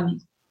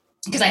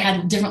because I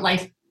had different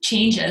life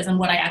changes and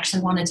what I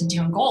actually wanted to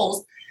do and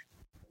goals.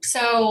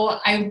 So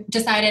I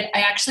decided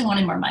I actually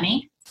wanted more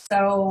money.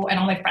 So, and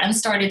all my friends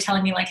started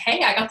telling me like,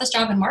 hey, I got this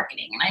job in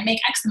marketing and I make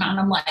X amount. And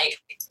I'm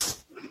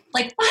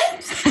like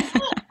what?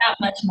 Not that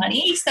much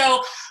money.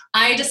 So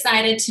I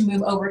decided to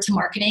move over to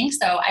marketing.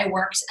 So I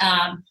worked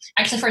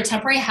actually for a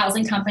temporary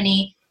housing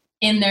company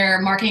in their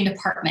marketing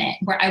department,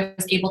 where I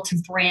was able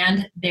to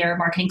brand their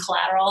marketing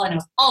collateral, and it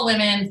was all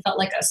women, felt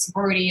like a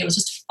sorority. It was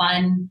just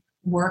fun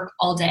work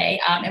all day.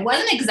 It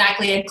wasn't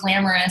exactly a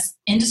glamorous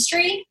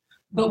industry,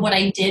 but what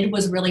I did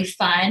was really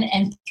fun.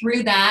 And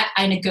through that,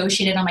 I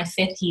negotiated on my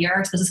 5th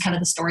year. So this is kind of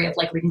the story of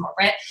like leaving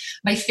corporate.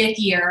 My 5th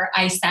year,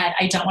 I said,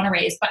 I don't want to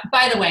raise. But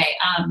by the way,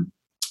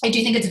 I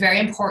do think it's very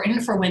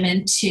important for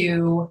women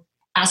to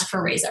ask for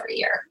a raise every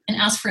year and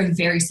ask for a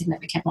very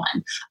significant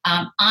one.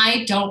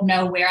 I don't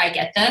know where I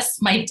get this.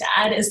 My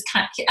dad is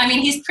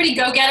he's pretty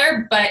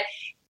go-getter, but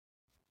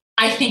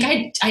I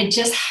think I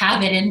just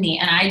have it in me.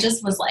 And I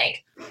just was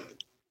like,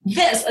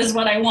 this is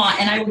what I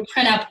want. And I would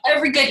print out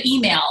every good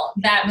email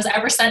that was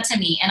ever sent to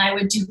me. And I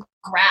would do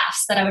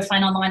graphs that I would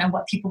find online on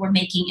what people were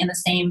making in the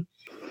same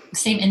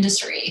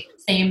industry,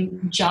 same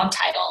job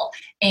title.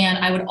 And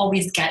I would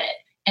always get it.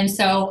 And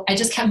so I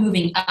just kept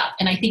moving up,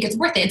 and I think it's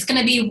worth it. It's going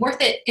to be worth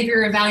it if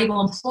you're a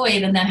valuable employee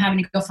than then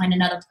having to go find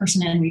another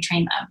person and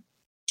retrain them.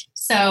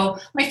 So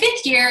my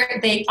 5th year,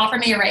 they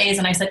offered me a raise,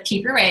 and I said,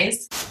 keep your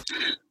raise.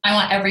 I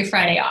want every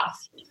Friday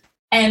off.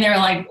 And they're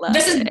like,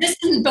 this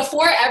is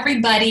before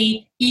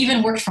everybody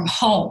even worked from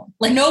home.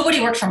 Like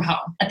nobody worked from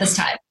home at this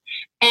time.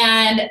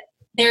 And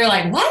they're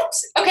like, what?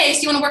 Okay,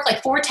 so you want to work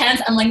like 4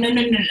 10s? I'm like, no.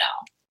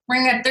 We're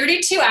going to have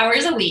 32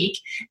 hours a week,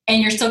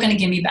 and you're still going to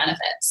give me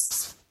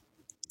benefits.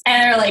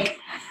 And they're like,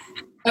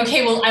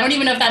 okay, well, I don't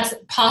even know if that's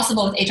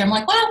possible with HR. I'm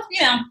like, well,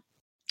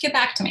 get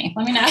back to me.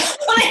 Let me know.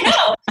 I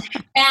know.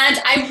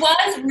 And I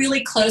was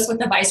really close with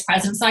the vice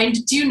president. So I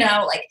do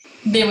know like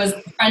there was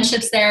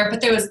friendships there,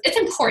 but it's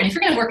important. If you're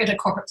going to work at a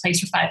corporate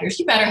place for 5 years,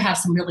 you better have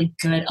some really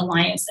good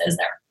alliances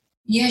there.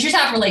 You should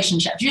have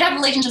relationships. You should have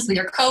relationships with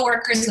your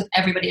coworkers, with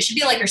everybody. It should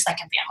be like your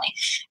second family.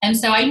 And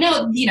so I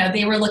know,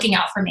 they were looking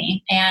out for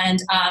me.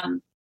 And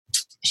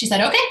she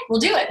said, okay, we'll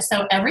do it.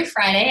 So every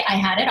Friday I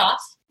had it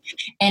off.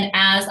 And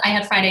as I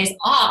had Fridays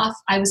off,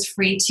 I was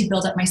free to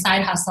build up my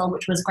side hustle,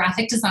 which was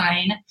graphic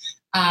design.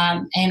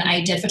 And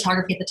I did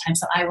photography at the time.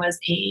 So I was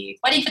a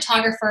wedding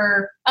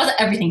photographer. I was an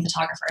everything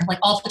photographer. Like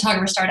all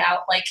photographers start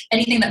out, like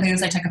anything that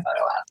moves, I took a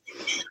photo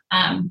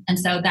of. And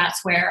so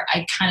that's where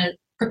I kind of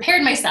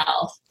prepared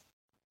myself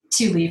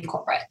to leave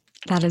corporate.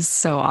 That is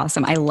so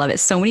awesome. I love it.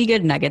 So many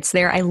good nuggets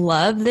there. I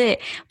love that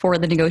for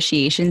the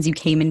negotiations, you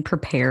came in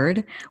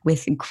prepared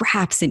with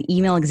graphs and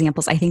email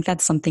examples. I think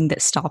that's something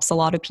that stops a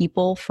lot of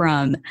people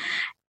from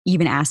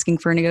even asking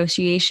for a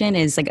negotiation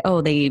is like,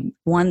 oh, they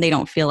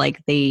don't feel like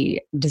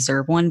they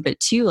deserve one, but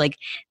two, like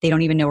they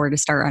don't even know where to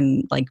start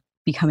on like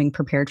becoming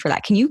prepared for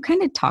that. Can you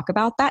kind of talk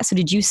about that? So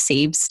did you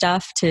save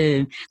stuff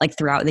to like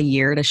throughout the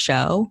year to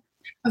show?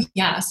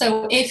 Yeah.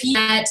 So if you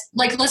get,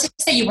 like, let's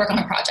just say you work on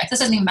a project, this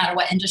doesn't even matter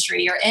what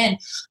industry you're in,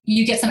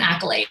 you get some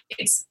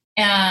accolades,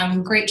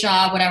 great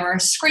job, whatever,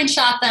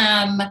 screenshot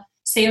them,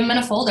 save them in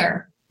a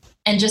folder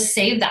and just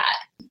save that.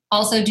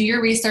 Also do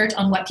your research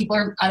on what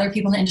other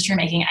people in the industry are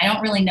making. I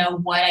don't really know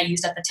what I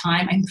used at the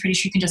time. I'm pretty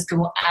sure you can just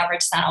Google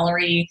average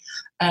salary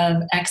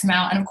of X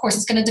amount. And of course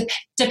it's going to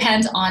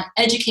depend on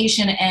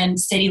education and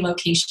city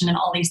location and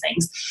all these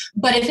things.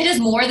 But if it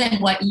is more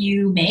than what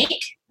you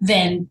make,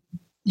 then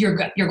you're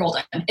good. You're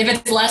golden. If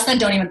it's less than,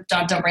 don't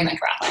bring that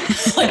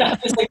crap.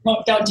 Like,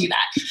 don't do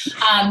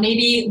that.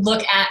 Maybe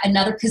look at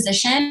another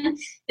position.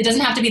 It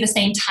doesn't have to be the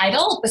same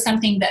title, but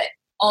something that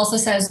also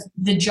says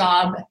the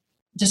job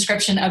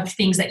description of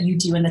things that you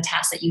do and the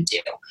tasks that you do,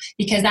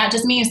 because that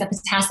just means that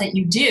the tasks that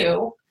you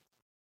do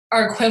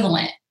are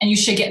equivalent and you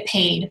should get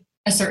paid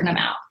a certain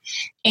amount.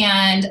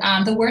 And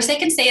the worst they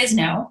can say is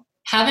no.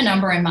 Have a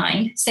number in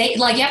mind. Say,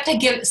 like, you have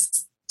to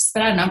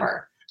spit out a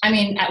number. I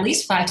mean, at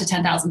least $5,000 to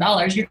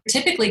 $10,000. You're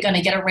typically going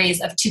to get a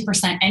raise of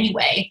 2%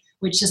 anyway,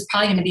 which is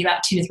probably going to be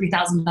about $2,000 to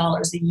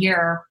 $3,000 a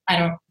year.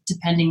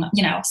 Depending,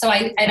 So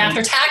and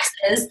after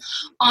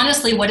taxes,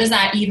 honestly, what does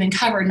that even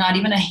cover? Not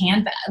even a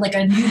handbag, like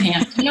a new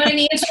hand. You know what I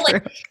mean? So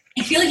like,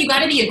 I feel like you got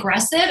to be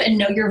aggressive and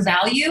know your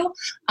value,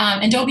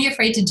 and don't be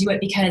afraid to do it,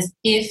 because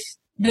if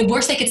the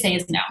worst they could say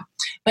is no.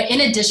 But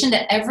in addition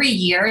to every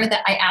year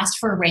that I asked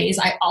for a raise,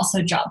 I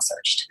also job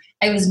searched.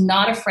 I was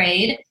not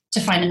afraid to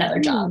find another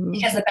job,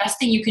 because the best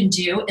thing you can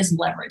do is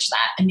leverage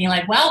that and be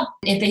like, well,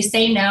 if they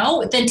say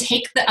no, then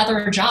take the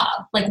other job.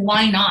 Like,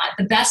 why not?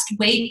 The best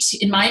way to,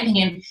 in my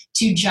opinion,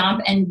 to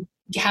jump and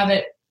have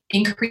it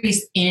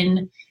increase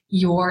in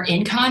your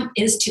income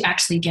is to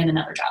actually get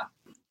another job.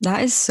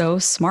 That is so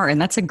smart.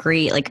 And that's a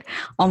great, like,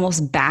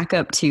 almost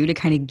backup too, to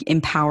kind of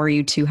empower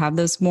you to have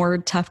those more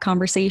tough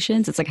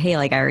conversations. It's like, hey,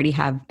 like, I already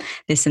have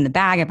this in the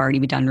bag. I've already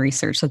done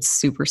research. That's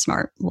super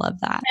smart.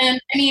 Love that. And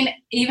I mean,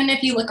 even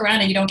if you look around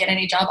and you don't get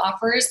any job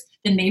offers,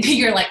 then maybe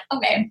you're like,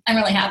 okay, I'm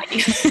really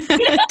happy.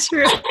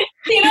 True. So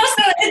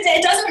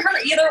it doesn't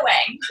hurt either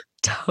way.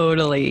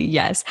 Totally.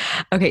 Yes.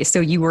 Okay. So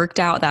you worked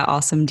out that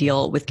awesome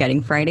deal with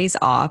getting Fridays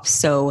off.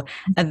 So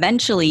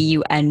eventually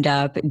you end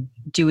up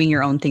doing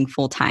your own thing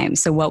full time.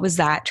 So what was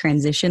that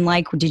transition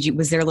like?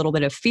 Was there a little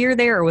bit of fear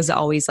there, or was it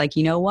always like,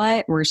 you know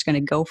what, we're just going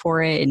to go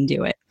for it and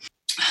do it?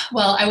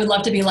 Well, I would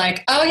love to be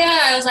like, oh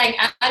yeah, I was like,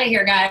 out of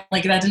here, guys.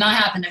 Like, that did not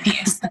happen to me.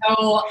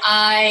 So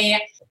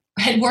I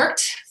had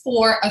worked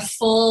for a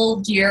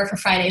full year for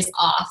Fridays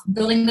off,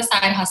 building the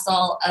side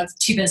hustle of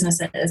 2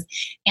 businesses,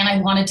 and I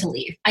wanted to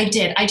leave. I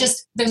did.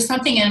 There was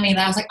something in me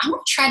that I was like, I'm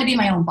going to try to be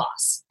my own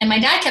boss. And my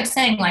dad kept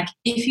saying, like,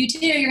 if you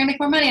do, you're going to make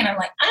more money. And I'm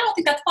like, I don't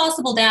think that's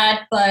possible,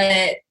 Dad,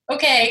 but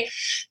okay.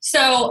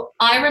 So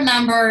I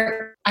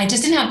remember I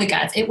just didn't have the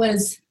guts. It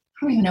was,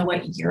 I don't even know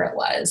what year it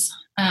was.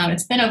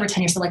 It's been over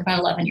 10 years, so like about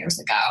 11 years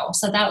ago.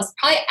 So that was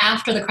probably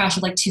after the crash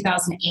of like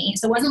 2008.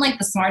 So it wasn't like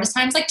the smartest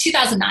time. It's like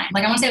 2009.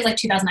 Like, I want to say it was like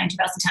 2009,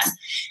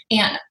 2010.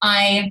 And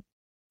I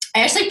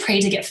actually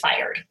prayed to get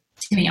fired,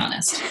 to be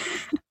honest.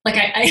 Like,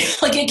 I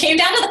like, it came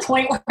down to the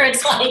point where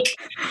it's like,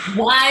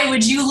 why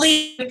would you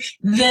leave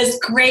this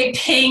great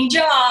paying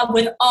job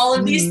with all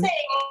of these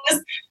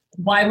things?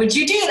 Why would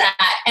you do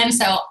that? And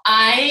so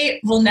I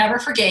will never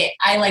forget.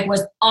 I like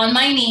was on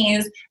my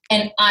knees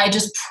and I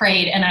just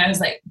prayed, and I was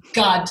like,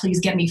 God, please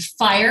get me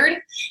fired.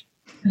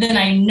 Then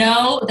I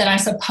know that I'm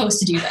supposed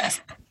to do this.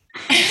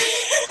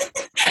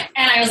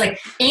 And I was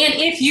like, and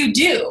if you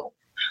do,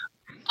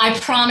 I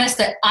promise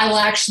that I will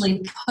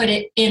actually put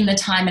it in the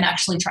time and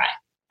actually try.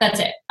 That's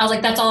it. I was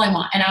like, that's all I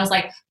want. And I was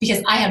like,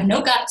 because I have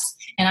no guts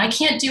and I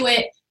can't do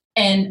it,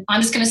 and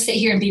I'm just going to sit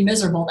here and be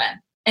miserable then.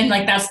 And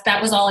like,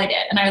 that was all I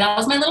did. And that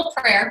was my little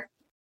prayer.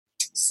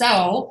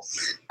 So,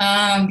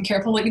 be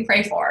careful what you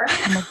pray for.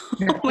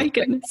 Oh my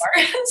goodness.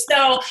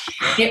 So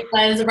it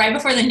was right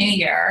before the new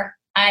year.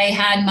 I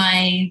had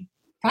my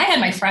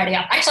Friday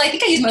off. Actually, I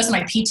think I used most of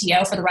my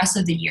PTO for the rest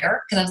of the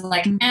year, because I was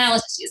like,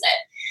 let's just use it.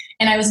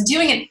 And I was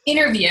doing an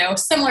interview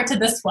similar to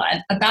this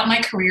one about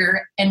my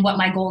career and what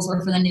my goals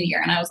were for the new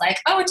year. And I was like,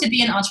 to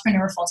be an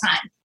entrepreneur full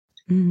time.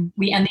 Mm-hmm.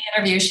 We end the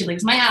interview. She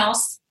leaves my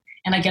house.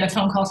 And I get a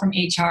phone call from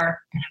HR,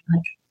 and I'm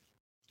like,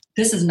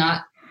 this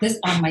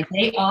on my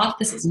day off,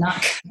 this is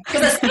not,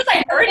 because as soon as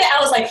I heard it, I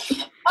was like,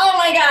 oh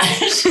my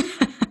gosh.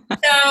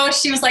 So So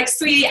she was like,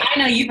 sweetie, I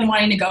know you've been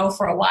wanting to go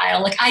for a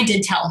while. Like I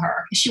did tell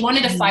her. She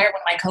wanted to fire one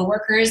of my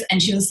coworkers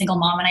and she was a single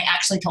mom. And I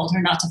actually told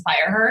her not to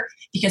fire her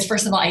because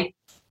first of all,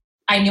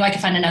 I knew I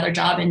could find another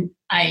job and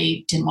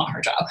I didn't want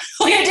her job.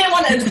 Like I didn't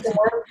want to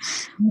absorb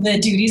the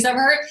duties of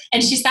her.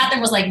 And she sat there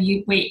and was like,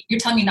 wait, you're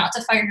telling me not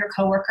to fire your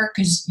coworker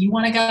because you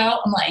want to go?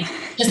 I'm like,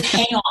 just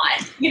hang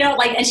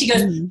on, and she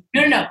goes,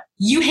 no,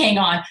 you hang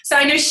on. So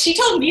I know she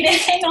told me to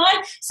hang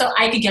on so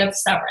I could get a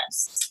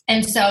severance.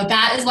 And so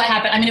that is what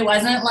happened. I mean,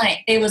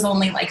 it was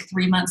only like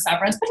 3 months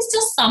severance, but it's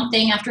still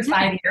something after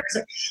 5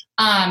 years,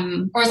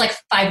 or it's like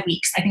 5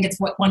 weeks. I think it's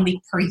 1 week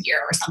per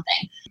year or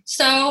something.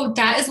 So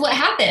that is what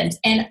happened.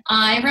 And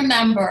I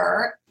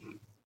remember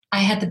I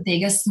had the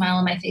biggest smile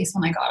on my face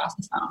when I got off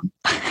the phone.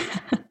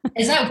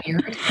 Is that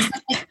weird?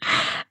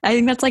 I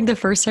think that's like the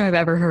first time I've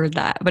ever heard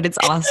that, but it's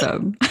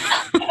awesome.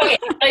 Okay,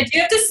 but I do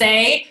have to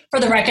say, for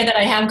the record, that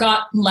I have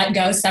got let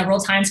go several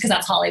times because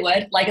that's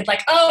Hollywood. Like it's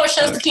like, oh, a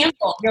show's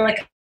canceled. You're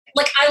like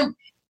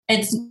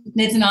it's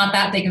not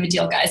that big of a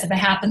deal, guys. If it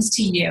happens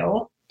to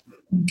you,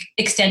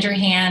 extend your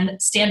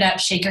hand, stand up,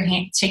 shake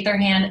their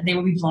hand. They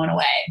will be blown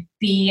away.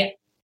 Be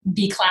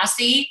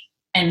classy.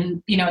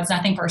 And, it's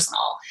nothing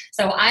personal.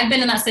 So I've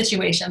been in that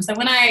situation. So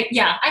when I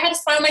had a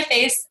smile on my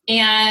face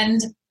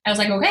and I was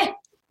like, okay,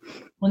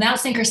 well now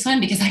sink or swim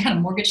because I got a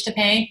mortgage to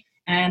pay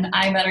and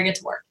I better get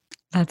to work.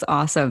 That's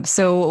awesome.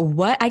 So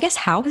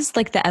how is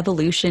like the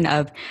evolution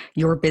of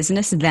your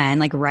business then,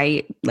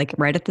 right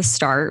at the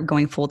start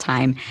going full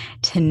time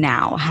to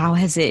now? How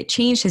has it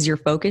changed? Has your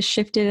focus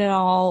shifted at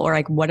all? Or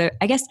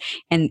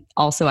and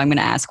also I'm going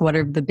to ask, what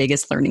are the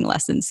biggest learning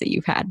lessons that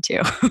you've had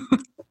too?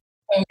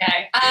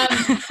 Okay.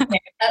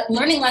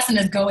 Learning lesson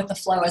is go with the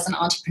flow as an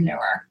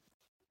entrepreneur.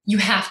 You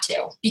have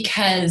to,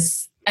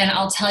 and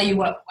I'll tell you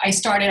what I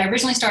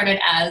originally started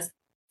as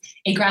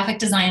a graphic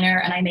designer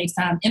and I made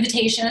some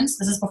invitations.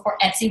 This is before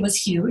Etsy was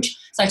huge.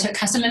 So I took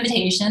custom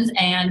invitations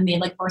and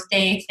made like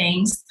birthday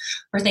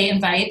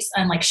invites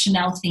and like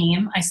Chanel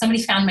theme.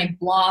 Somebody found my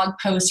blog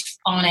post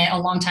on it a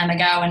long time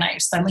ago and I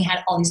suddenly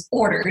had all these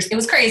orders. It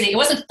was crazy. It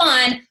wasn't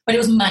fun, but it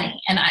was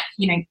money. And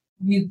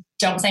you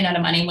don't say no to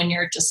money when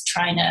you're just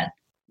trying to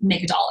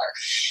make $1.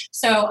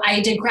 So I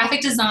did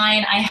graphic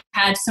design. I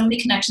had so many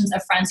connections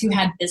of friends who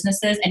had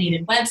businesses and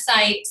needed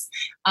websites.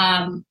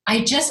 All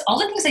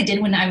the things I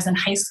did when I was in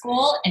high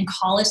school and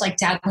college, like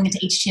dabbling into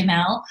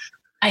HTML,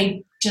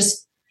 I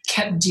just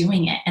kept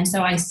doing it. And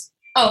so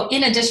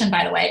in addition,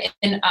 by the way,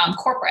 in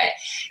corporate,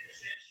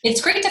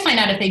 it's great to find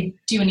out if they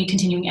do any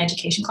continuing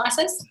education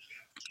classes.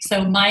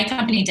 So my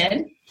company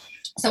did.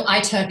 So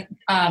I took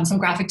some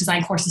graphic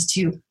design courses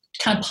to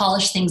kind of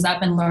polish things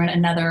up and learn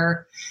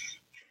another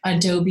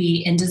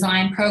Adobe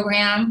InDesign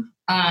program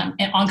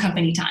and on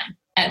company time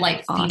at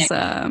Phoenix,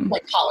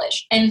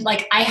 college. And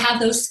I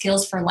have those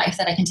skills for life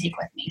that I can take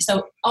with me.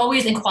 So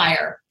always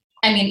inquire.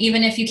 I mean,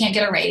 even if you can't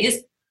get a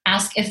raise,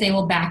 ask if they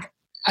will back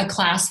a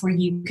class where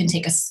you can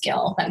take a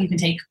skill that you can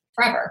take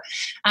forever.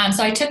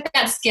 So I took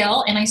that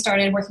skill and I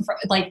started working for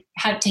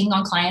taking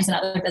on clients and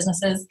other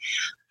businesses.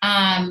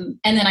 And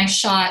then I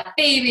shot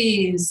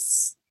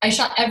babies. I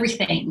shot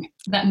everything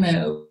that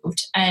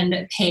moved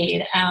and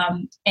paid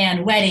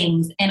and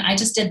weddings. And I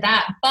just did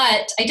that.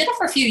 But I did it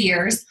for a few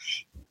years.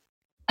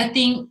 I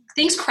think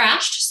things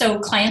crashed. So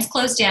clients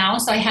closed down.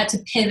 So I had to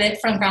pivot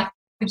from graphic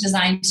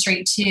design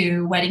straight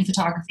to wedding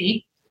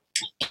photography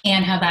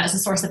and have that as a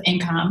source of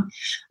income.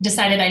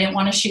 Decided I didn't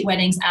want to shoot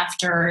weddings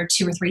after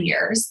 2 or 3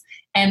 years.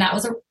 And that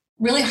was a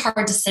really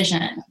hard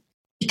decision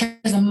because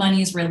the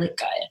money is really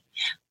good.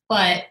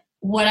 But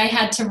what I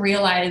had to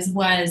realize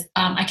was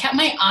I kept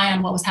my eye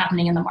on what was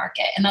happening in the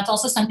market. And that's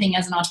also something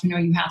as an entrepreneur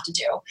you have to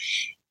do.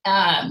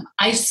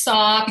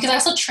 Because I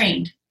also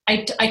trained.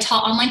 I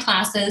taught online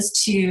classes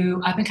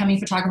to up and coming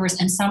photographers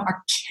and some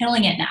are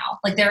killing it now.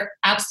 They're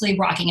absolutely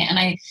rocking it. And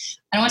I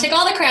don't want to take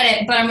all the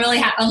credit, but I'm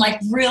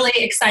really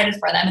excited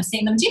for them and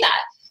seeing them do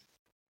that.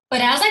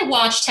 But as I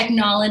watched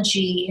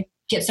technology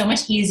get so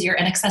much easier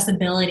and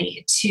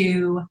accessibility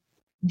to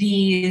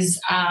these,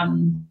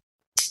 the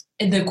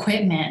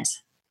equipment,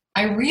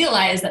 I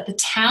realized that the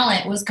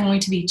talent was going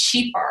to be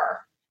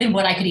cheaper than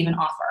what I could even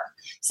offer.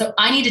 So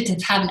I needed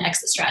to have an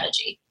exit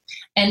strategy.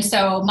 And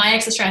so my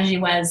exit strategy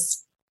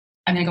was,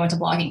 I'm going to go into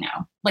blogging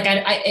now.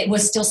 It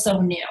was still so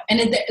new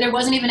and there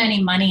wasn't even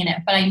any money in it,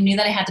 but I knew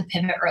that I had to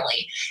pivot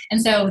early.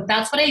 And so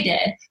that's what I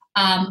did.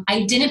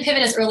 I didn't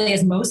pivot as early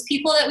as most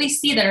people that we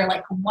see that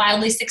are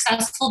wildly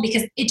successful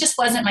because it just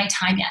wasn't my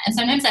time yet. And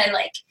sometimes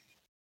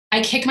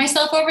I kick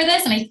myself over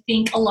this. And I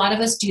think a lot of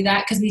us do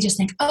that because we just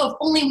think, oh, if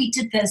only we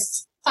did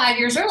this 5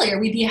 years earlier,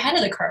 we'd be ahead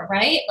of the curve,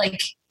 right?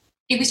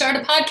 If we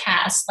started a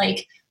podcast,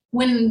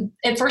 when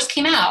it first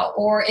came out,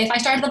 or if I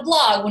started the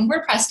blog when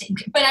WordPress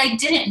didn't, but I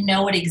didn't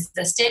know it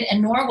existed,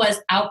 and nor was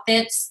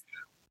Outfits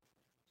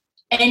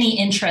any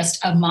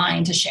interest of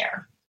mine to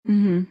share for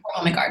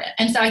Home and Garden.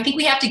 And so I think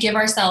we have to give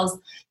ourselves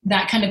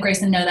that kind of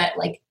grace and know that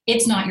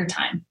it's not your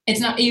time. It's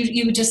not,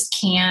 you just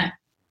can't,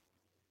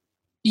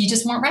 you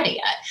just weren't ready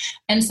yet.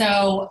 And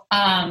so,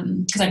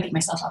 because I beat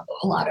myself up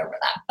a lot over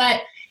that,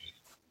 but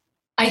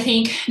I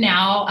think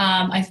now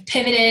I've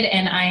pivoted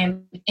and I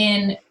am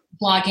in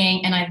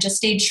blogging, and I've just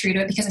stayed true to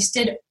it because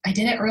I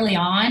did it early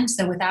on.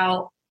 So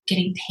without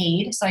getting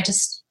paid. So I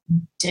just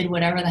did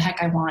whatever the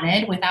heck I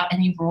wanted without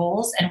any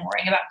rules and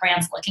worrying about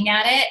brands looking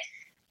at it.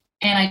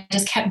 And I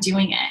just kept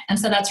doing it. And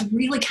so that's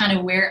really kind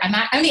of where I'm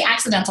at. I'm the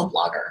accidental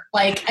blogger.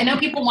 Like, I know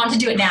people want to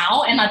do it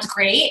now, and that's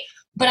great,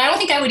 but I don't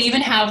think I would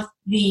even have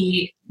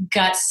the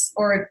guts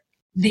or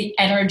the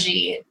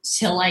energy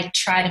to like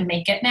try to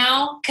make it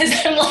now. Cause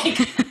I'm like,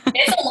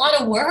 it's a lot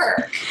of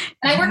work,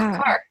 and I work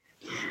hard.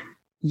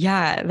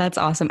 Yeah, that's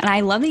awesome. And I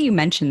love that you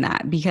mentioned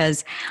that,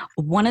 because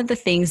one of the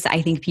things that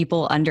I think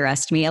people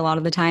underestimate a lot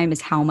of the time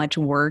is how much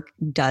work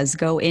does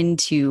go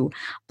into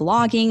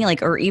blogging,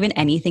 like, or even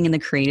anything in the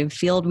creative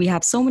field. We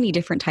have so many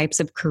different types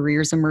of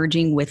careers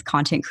emerging with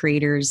content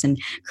creators and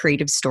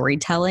creative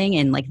storytelling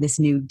and like this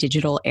new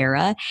digital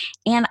era.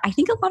 And I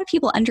think a lot of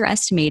people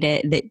underestimate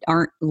it that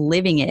aren't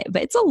living it,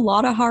 but it's a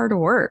lot of hard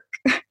work.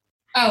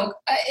 Oh,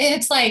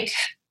 it's like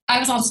I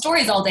was on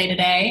stories all day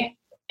today.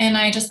 And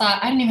I just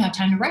thought, I don't even have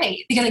time to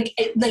write, because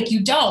like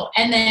you don't.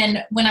 And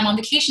then when I'm on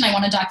vacation, I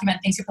want to document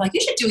things. People are like, you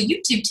should do a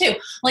YouTube too.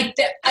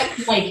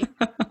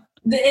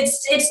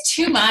 It's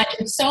too much.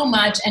 It's so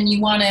much. And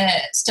you want to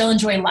still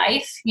enjoy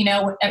life. You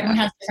know, everyone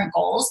has different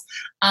goals.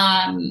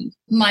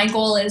 My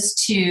goal is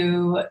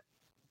to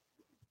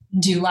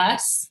do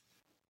less.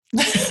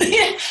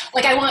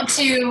 Like I want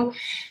to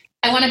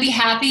be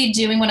happy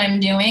doing what I'm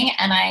doing.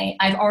 And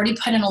I've already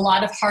put in a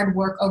lot of hard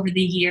work over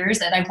the years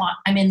that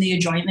I'm in the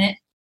enjoyment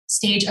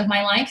stage of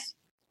my life.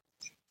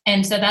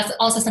 And so that's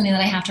also something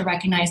that I have to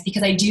recognize,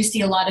 because I do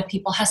see a lot of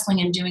people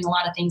hustling and doing a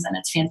lot of things, and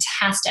it's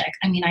fantastic.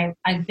 I mean,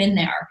 I've been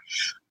there.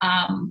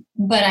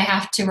 But I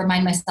have to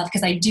remind myself,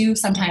 because I do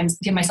sometimes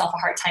give myself a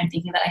hard time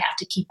thinking that I have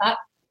to keep up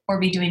or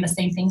be doing the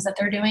same things that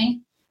they're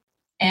doing.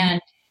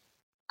 And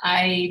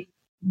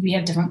we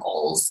have different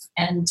goals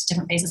and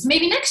different phases.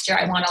 Maybe next year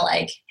I want to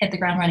like hit the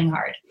ground running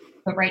hard.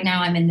 But right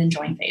now I'm in the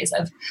enjoying phase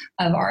of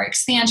our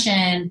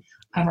expansion,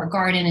 of our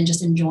garden, and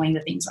just enjoying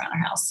the things around our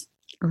house.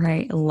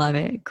 Right. Love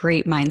it.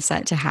 Great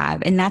mindset to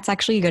have. And that's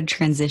actually a good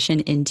transition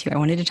into, I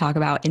wanted to talk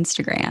about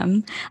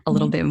Instagram a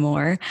little bit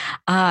more.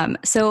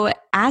 So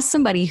as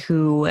somebody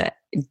who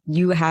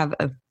you have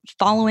a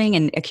following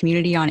and a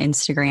community on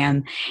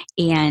Instagram,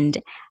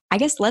 and I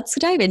guess let's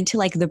dive into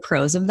like the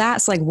pros of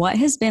that. So like what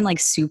has been like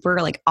super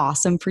like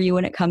awesome for you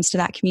when it comes to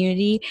that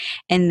community?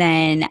 And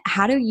then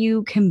how do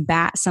you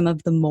combat some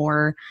of the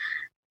more,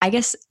 I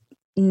guess,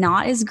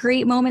 not as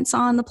great moments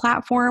on the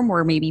platform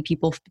where maybe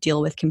people deal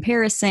with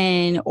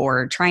comparison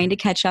or trying to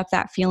catch up,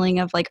 that feeling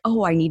of like,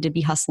 oh, I need to be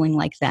hustling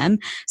like them.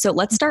 So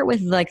let's start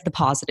with like the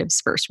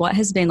positives first. What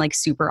has been like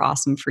super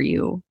awesome for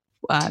you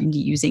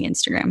using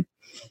Instagram?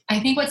 I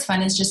think what's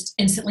fun is just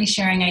instantly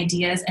sharing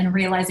ideas and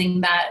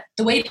realizing that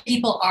the way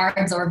people are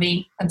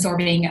absorbing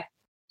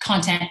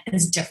content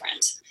is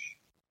different.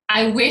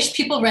 I wish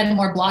people read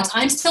more blogs.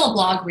 I'm still a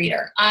blog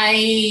reader.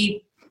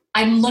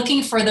 I'm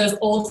looking for those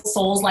old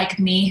souls like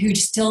me who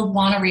still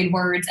want to read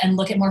words and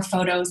look at more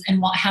photos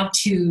and want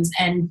how-tos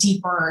and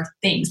deeper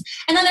things.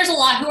 And then there's a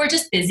lot who are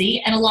just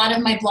busy, and a lot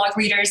of my blog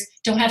readers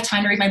don't have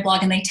time to read my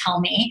blog, and they tell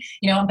me,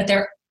 but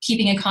they're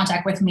keeping in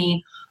contact with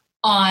me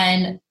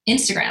on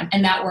Instagram,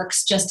 and that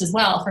works just as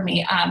well for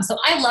me. So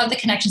I love the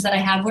connections that I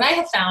have. What I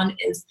have found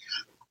is,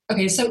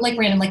 okay, so like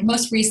random, like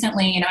most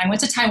recently, I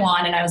went to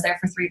Taiwan and I was there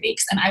for 3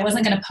 weeks, and I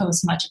wasn't going to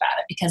post much about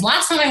it because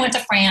last time I went to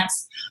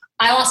France,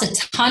 I lost a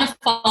ton of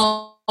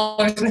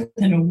followers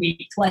within a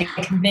week. Like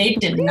they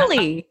did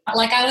really not,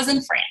 like I was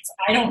in France.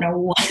 I don't know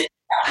what.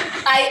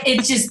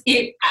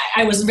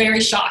 I was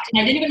very shocked,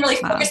 and I didn't even really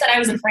focus that I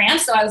was in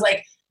France. So I was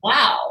like,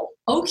 wow,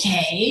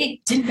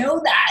 okay, didn't know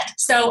that.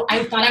 So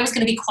I thought I was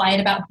going to be quiet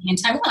about being in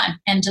Taiwan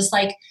and just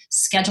like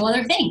schedule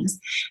other things.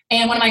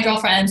 And one of my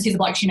girlfriends, who's a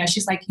blogger,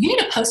 she's like, you need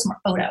to post more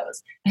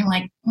photos. And I'm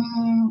like,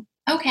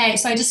 okay.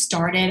 So I just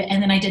started,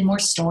 and then I did more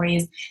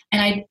stories,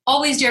 and I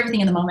always do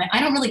everything in the moment. I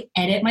don't really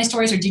edit my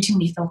stories or do too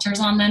many filters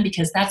on them,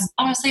 because that's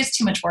honestly, it's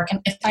too much work.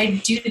 And if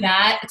I do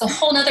that, it's a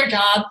whole nother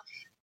job,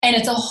 and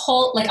it's a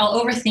whole, like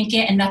I'll overthink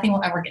it and nothing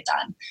will ever get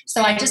done.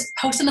 So I just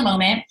post in the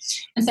moment.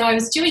 And so I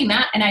was doing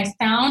that, and I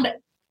found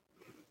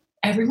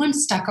everyone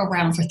stuck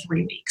around for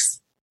 3 weeks.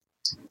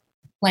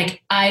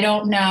 Like, I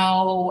don't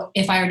know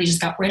if I already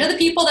just got rid of the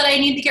people that I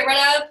need to get rid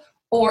of,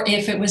 or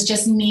if it was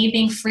just me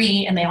being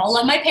free, and they all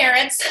love my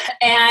parents.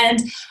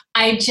 And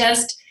I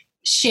just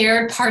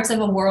shared parts of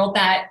a world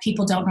that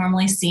people don't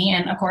normally see.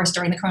 And of course,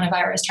 during the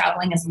coronavirus,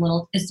 traveling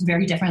is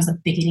very different as the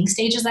beginning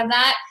stages of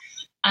that.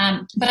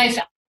 But I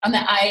found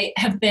that I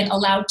have been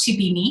allowed to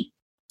be me.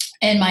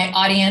 And my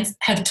audience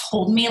have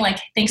told me, like,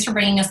 thanks for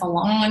bringing us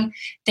along.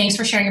 Thanks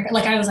for sharing your,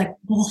 like, I was like,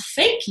 well,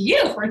 thank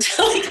you for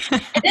telling.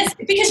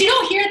 Because you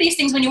don't hear these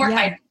things when you work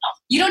by yourself.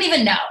 You don't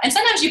even know. And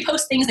sometimes you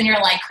post things and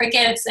you're like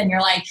crickets, and you're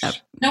like,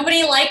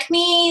 nobody like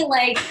me.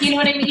 Like, you know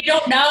what I mean? You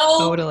don't know.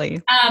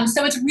 Totally.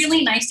 So it's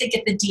really nice to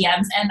get the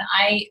DMs. And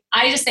I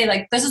just say,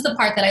 like, this is the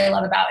part that I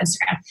love about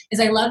Instagram, is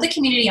I love the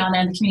community on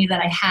there, and the community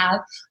that I have.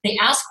 They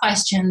ask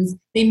questions.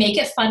 They make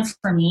it fun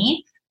for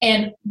me.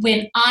 And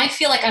when I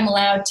feel like I'm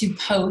allowed to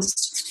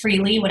post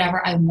freely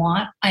whatever I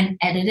want,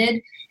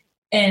 unedited,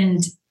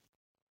 and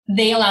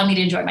they allow me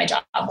to enjoy my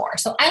job more.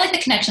 So I like the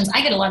connections.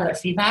 I get a lot of their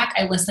feedback.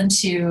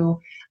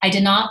 I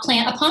did not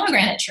plant a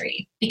pomegranate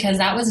tree because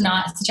that was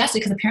not suggested,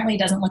 because apparently it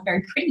doesn't look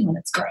very pretty when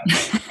it's grown.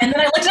 And then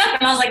I looked it up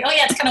and I was like, oh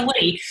yeah, it's kind of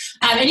woody.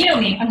 And you know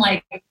me, I'm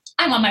like,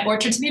 I want my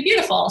orchard to be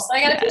beautiful. So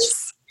I got to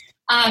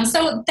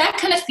so that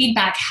kind of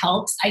feedback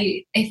helps.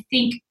 I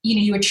think,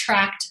 you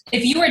attract,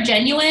 if you are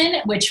genuine,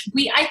 which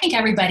I think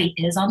everybody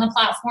is on the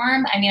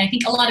platform. I mean, I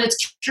think a lot of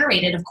it's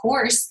curated, of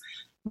course,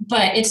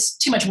 but it's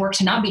too much work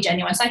to not be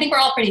genuine. So I think we're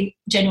all pretty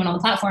genuine on the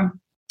platform.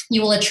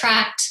 You will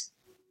attract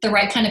the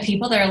right kind of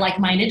people that are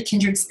like-minded,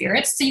 kindred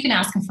spirits. So you can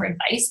ask them for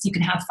advice. You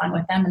can have fun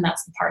with them. And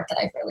that's the part that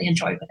I've really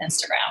enjoyed with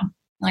Instagram.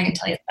 I can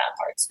tell you the bad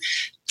parts.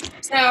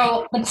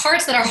 So the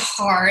parts that are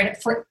hard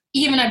for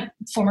even a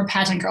former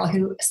pageant girl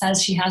who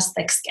says she has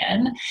thick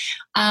skin,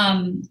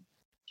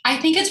 I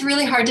think it's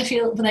really hard to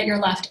feel that you're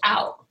left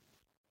out,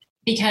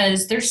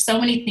 because there's so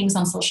many things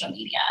on social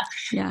media.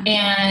 Yeah.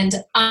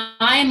 And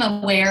I'm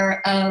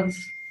aware of,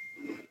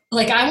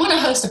 like, I want to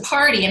host a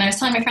party, and I was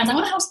telling my friends, I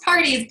want to host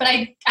parties, but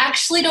I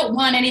actually don't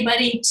want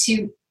anybody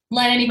to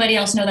let anybody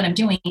else know that I'm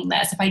doing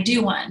this if I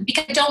do one,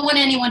 because I don't want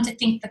anyone to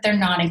think that they're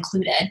not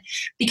included.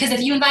 Because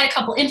if you invite a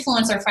couple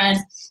influencer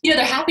friends,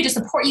 they're happy to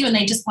support you and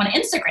they just want to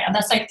Instagram.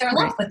 That's like their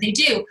life, what they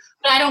do.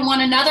 But I don't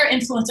want another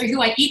influencer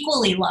who I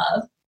equally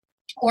love,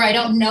 or I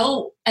don't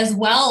know as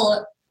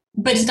well,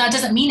 but that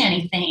doesn't mean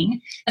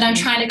anything, that I'm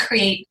trying to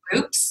create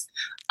groups.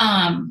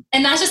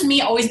 And that's just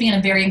me always being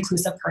a very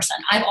inclusive person.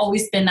 I've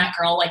always been that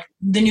girl, like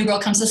the new girl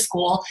comes to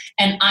school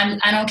and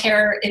I don't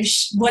care if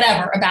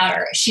whatever about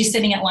her, she's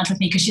sitting at lunch with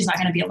me because she's not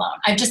going to be alone.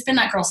 I've just been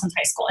that girl since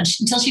high school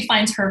until she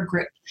finds her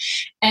group.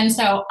 And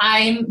so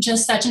I'm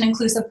just such an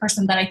inclusive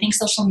person that I think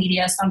social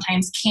media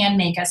sometimes can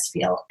make us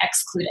feel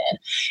excluded.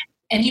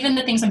 And even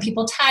the things when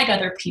people tag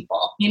other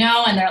people,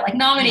 and they're like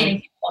nominating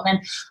people, and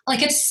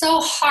like, it's so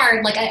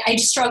hard. Like I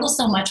struggle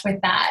so much with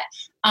that.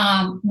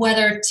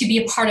 Whether to be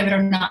a part of it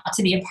or not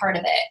to be a part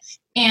of it.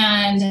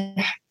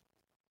 And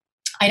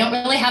I don't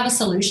really have a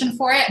solution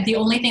for it. The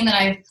only thing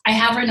that I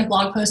have written a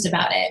blog post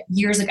about it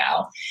years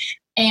ago.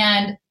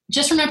 And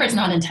just remember, it's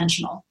not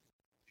intentional.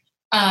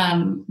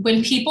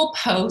 When people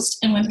post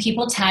and when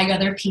people tag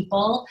other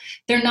people,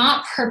 they're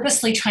not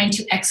purposely trying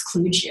to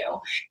exclude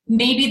you.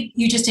 Maybe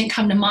you just didn't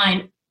come to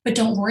mind, but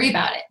don't worry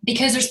about it,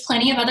 because there's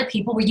plenty of other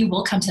people where you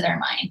will come to their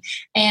mind.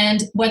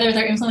 And whether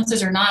they're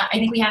influencers or not, I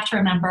think we have to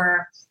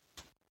remember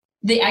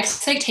the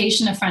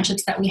expectation of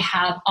friendships that we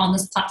have on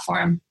this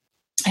platform.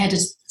 I had to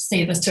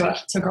say this to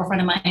a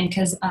girlfriend of mine,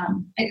 because I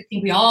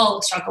think we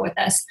all struggle with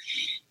this,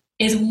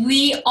 is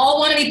we all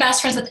want to be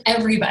best friends with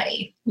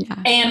everybody.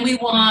 Yeah. And we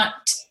want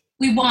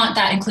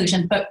that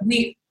inclusion, but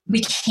we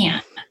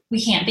can't,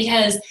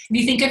 because if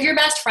you think of your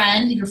best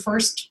friend, your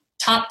first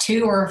top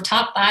 2 or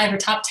top 5 or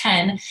top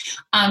 10,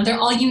 they're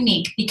all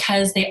unique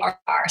because they are.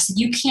 So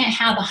you can't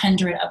have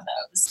 100 of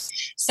those.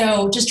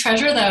 So just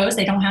treasure those.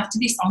 They don't have to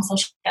be on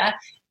social media.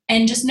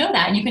 And just know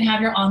that. And you can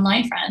have your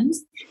online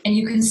friends and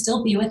you can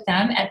still be with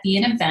them at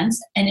events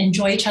and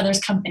enjoy each other's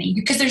company,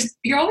 because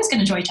you're always going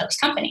to enjoy each other's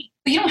company,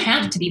 but you don't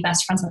have to be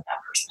best friends with that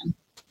person.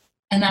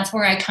 And that's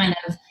where I kind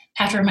of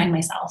have to remind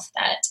myself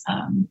that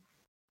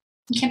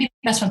you can't be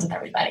best friends with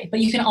everybody, but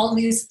you can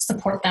always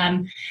support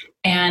them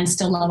and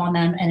still love on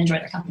them and enjoy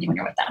their company when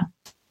you're with them.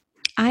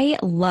 I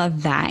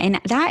love that. And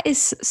that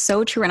is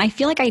so true. And I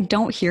feel like I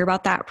don't hear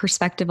about that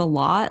perspective a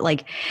lot.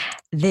 Like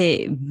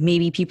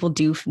maybe people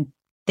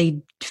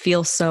they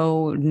feel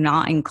so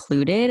not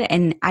included.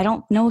 And I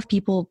don't know if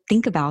people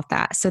think about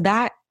that. So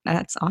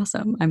that's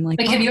awesome. I'm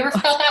like, have you ever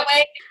felt that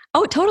way?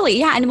 Oh, totally.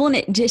 Yeah. And well,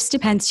 it just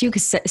depends too,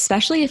 because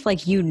especially if like,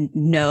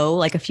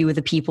 like a few of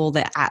the people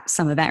that at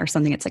some event or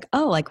something, it's like,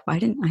 oh, like, why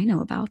didn't I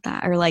know about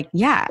that? Or like,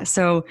 yeah.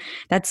 So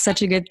that's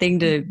such a good thing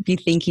to be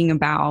thinking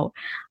about.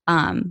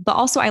 But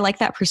also I like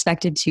that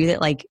perspective too,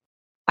 that like,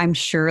 I'm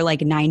sure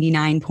like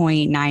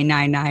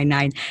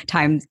 99.9999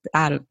 times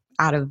out of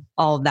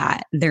all of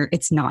that,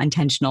 it's not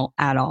intentional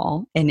at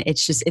all. And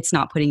it's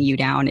not putting you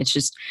down. It's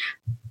just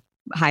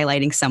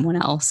highlighting someone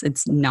else.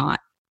 It's not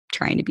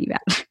trying to be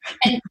bad.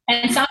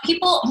 and some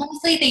people,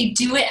 honestly, they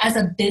do it as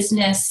a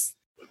business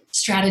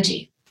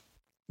strategy.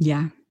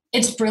 Yeah.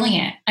 It's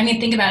brilliant. I mean,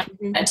 think about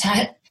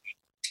it.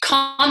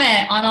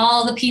 Comment on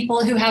all the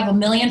people who have 1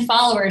 million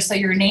followers so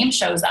your name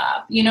shows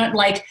up.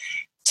 Like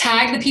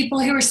tag the people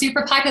who are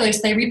super popular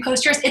so they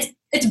repost yours.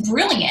 It's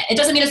brilliant. It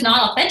doesn't mean it's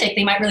not authentic.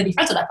 They might really be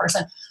friends with that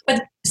person.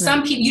 But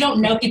some people, you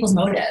don't know people's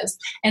motives.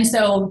 And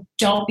so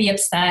don't be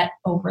upset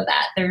over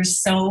that. There's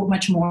so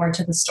much more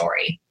to the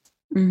story.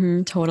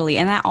 Mm-hmm, totally.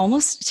 And that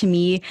almost to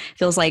me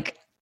feels like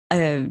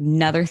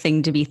another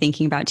thing to be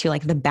thinking about too,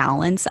 like the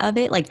balance of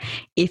it. Like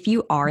if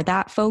you are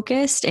that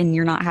focused and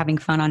you're not having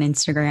fun on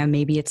Instagram,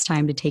 maybe it's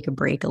time to take a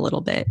break a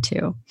little bit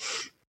too.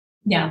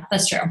 Yeah,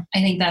 that's true. I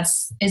think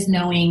is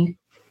knowing,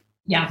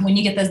 when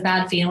you get those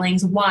bad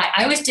feelings, why?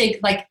 I always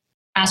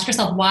ask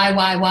yourself, why?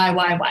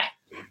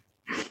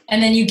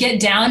 And then you get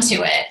down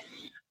to it.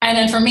 And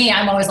then for me,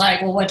 I'm always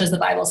like, well, what does the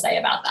Bible say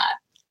about that?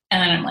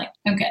 And then I'm like,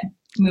 okay,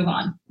 move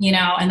on,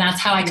 and that's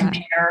how I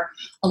compare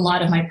a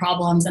lot of my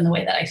problems and the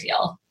way that I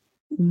feel.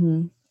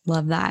 Mm-hmm.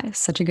 Love that.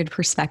 Such a good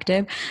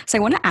perspective. So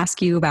I want to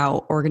ask you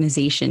about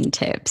organization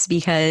tips,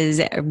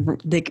 because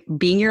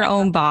being your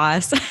own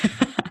boss,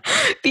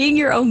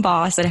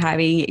 and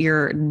having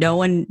no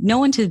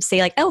one to say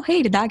like, oh,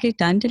 hey, did that get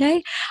done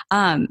today?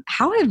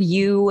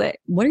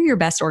 What are your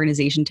best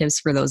organization tips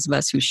for those of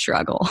us who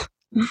struggle?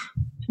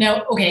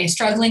 No. Okay.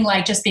 Struggling,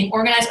 like just being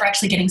organized or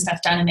actually getting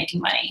stuff done and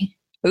making money.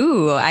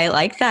 Ooh, I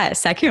like that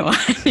second one.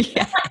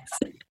 Yes.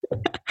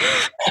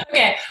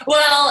 Okay.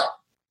 Well,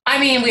 I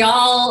mean, we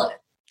all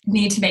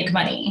need to make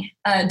money,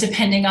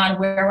 depending on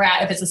where we're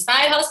at. If it's a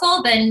side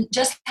hustle, then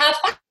just have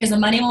fun, because the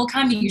money will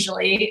come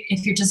usually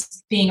if you're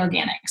just being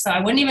organic. So I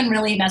wouldn't even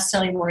really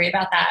necessarily worry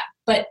about that.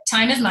 But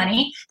time is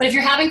money. But if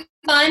you're having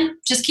fun,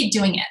 just keep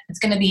doing it. It's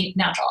going to be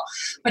natural.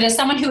 But as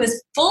someone who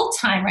is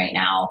full-time right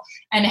now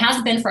and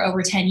has been for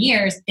over 10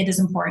 years, it is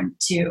important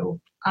to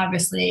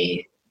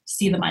obviously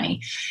see the money.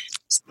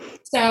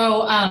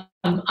 So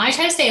I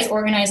try to stay as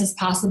organized as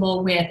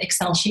possible with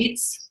Excel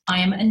sheets. I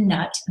am a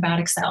nut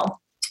about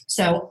Excel.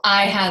 So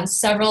I have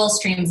several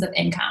streams of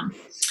income.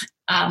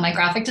 My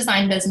graphic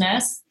design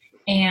business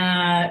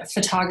and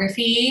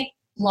photography,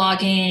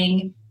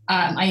 blogging.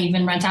 I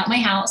even rent out my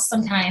house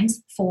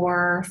sometimes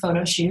for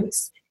photo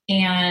shoots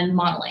and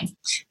modeling.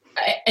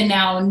 And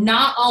now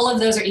not all of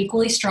those are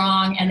equally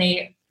strong, and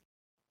they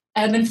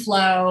ebb and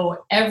flow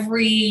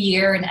every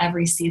year and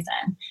every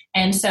season.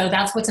 And so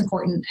that's what's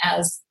important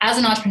as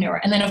an entrepreneur.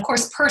 And then of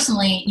course,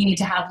 personally, you need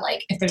to have,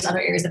 like, if there's other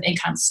areas of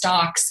income,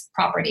 stocks,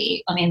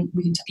 property, I mean,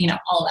 we can,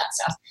 all of that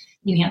stuff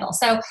you handle.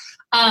 So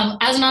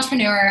as an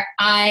entrepreneur,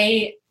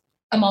 I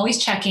am always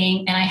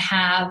checking, and I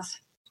have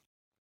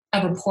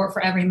a report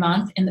for every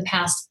month in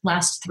the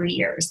last 3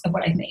 years of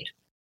what I've made.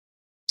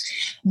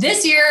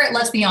 This year,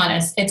 let's be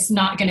honest, it's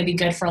not going to be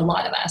good for a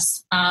lot of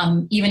us,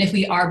 even if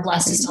we are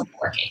blessed to still be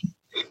working.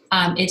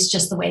 It's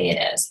just the way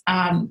it is.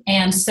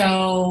 And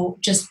so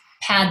just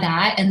pad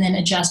that and then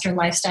adjust your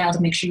lifestyle to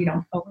make sure you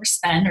don't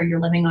overspend or you're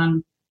living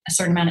on a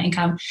certain amount of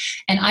income.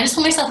 And I just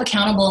hold myself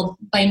accountable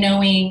by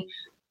knowing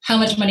how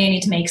much money I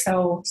need to make.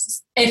 So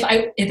if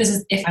I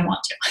want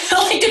to,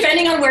 like,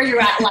 depending on where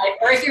you're at in life,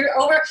 or if you're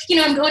over,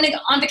 I'm going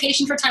on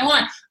vacation for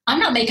Taiwan, I'm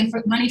not making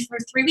money for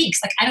 3 weeks.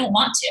 Like, I don't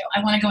want to,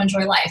 I want to go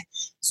enjoy life.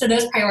 So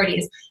those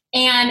priorities,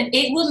 and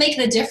it will make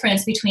the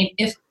difference between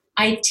if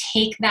I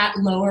take that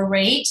lower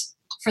rate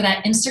for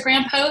that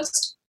Instagram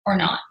post or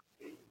not.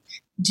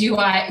 Do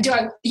I,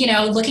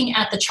 looking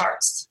at the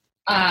charts,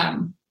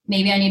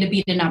 maybe I need to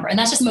beat a number, and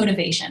that's just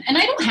motivation. And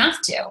I don't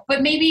have to,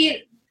 but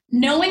maybe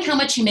knowing how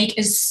much you make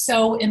is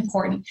so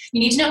important. You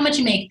need to know how much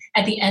you make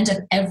at the end of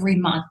every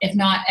month, if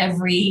not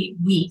every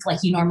week, like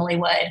you normally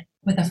would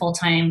with a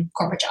full-time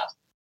corporate job.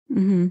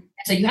 Mm-hmm.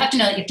 So you have to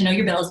know that you have to know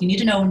your bills. You need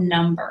to know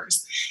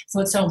numbers.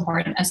 So it's so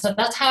important. And so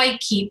that's how I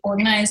keep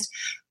organized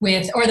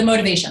or the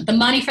motivation. The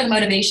money for the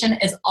motivation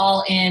is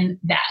all in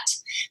that.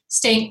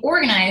 Staying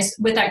organized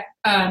with that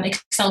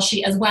Excel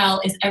sheet as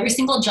well is every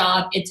single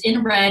job. It's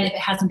in red if it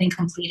hasn't been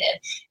completed.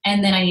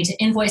 And then I need to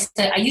invoice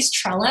it. I use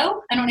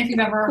Trello. I don't know if you've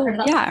ever heard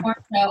of that before.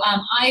 So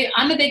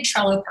I'm a big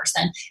Trello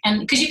person,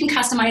 and because you can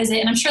customize it,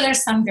 and I'm sure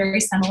there's some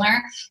very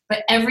similar,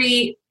 but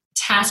every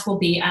task will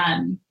be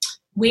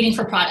waiting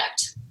for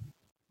product.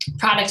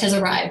 Product has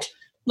arrived.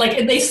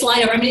 Like, they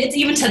slide over. I mean, it's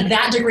even to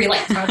that degree,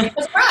 like, product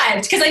has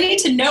arrived, because I need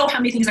to know how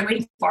many things I'm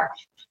waiting for.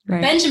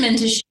 Right. Benjamin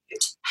to shoot,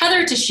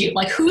 Heather to shoot.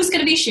 Like, who's going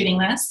to be shooting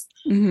this?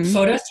 Mm-hmm.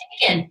 Photos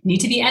taken, need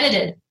to be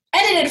edited.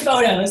 Edited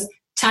photos,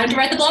 time to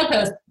write the blog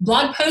post.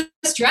 Blog post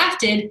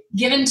drafted,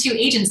 given to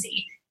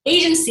agency.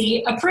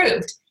 Agency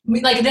approved.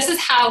 Like, this is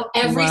how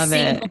every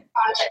single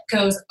project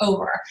goes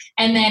over.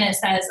 And then it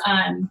says,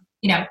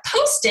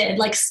 posted,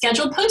 like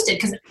scheduled posted,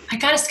 because I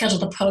got to schedule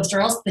the post,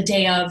 or else the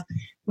day of,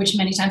 which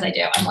many times I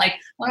do. I'm like,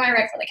 what do I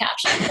write for the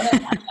caption?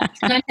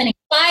 And I'm spending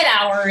 5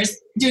 hours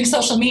doing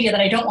social media that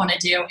I don't want to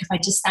do if I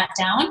just sat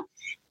down,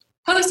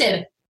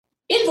 posted,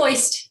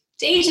 invoiced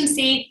to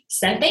agency,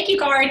 sent thank you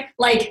card.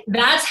 Like,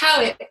 that's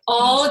how it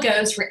all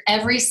goes for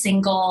every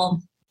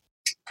single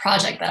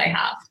project that I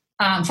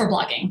have for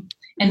blogging.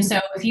 And so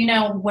if you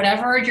know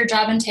whatever your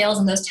job entails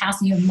and those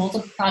tasks, and you have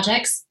multiple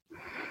projects,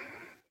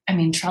 I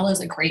mean, Trello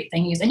is a great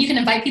thing to use. And you can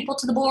invite people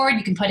to the board.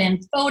 You can put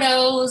in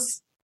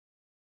photos.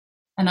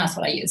 And that's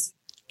what I use.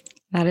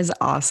 That is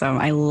awesome.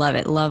 I love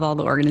it. Love all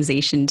the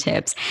organization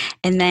tips.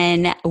 And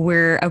then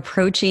we're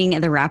approaching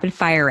the rapid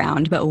fire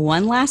round, but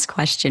one last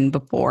question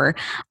before.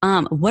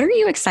 What are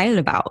you excited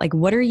about? Like,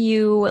 what are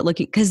you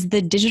looking, because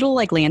the digital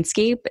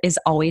landscape is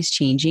always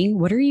changing.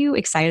 What are you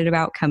excited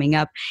about coming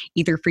up,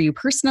 either for you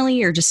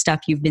personally or just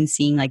stuff you've been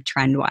seeing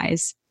trend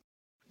wise?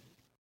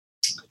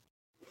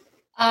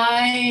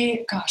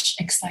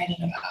 Excited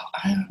about.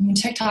 I mean,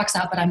 TikTok's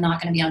out, but I'm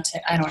not going to be on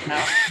TikTok. I don't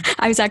know.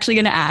 I was actually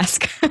going to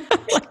ask,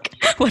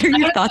 what are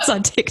your thoughts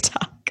on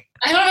TikTok?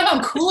 I don't know if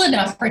I'm cool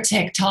enough for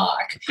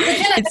TikTok. But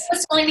then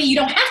it's telling me you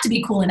don't have to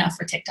be cool enough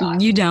for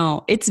TikTok. You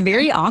don't. It's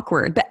very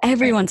awkward, but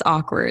everyone's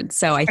awkward.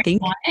 So I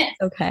think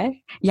it's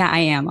okay. Yeah, I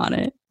am on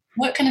it.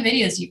 What kind of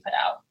videos do you put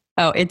out?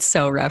 Oh, it's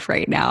so rough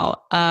right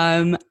now.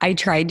 I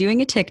tried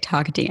doing a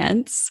TikTok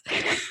dance.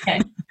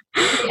 Okay.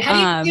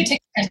 How do you do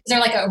TikTok? Is there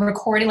like a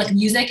recording, like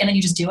music, and then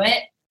you just do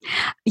it?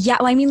 Yeah,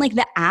 well, I mean, like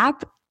the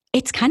app,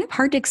 it's kind of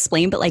hard to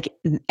explain, but like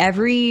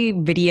every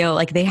video,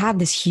 like they have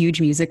this huge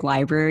music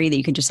library that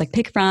you can just like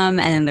pick from.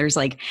 And then there's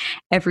like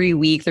every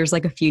week, there's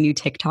like a few new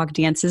TikTok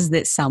dances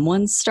that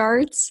someone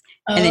starts.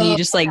 And then you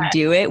just like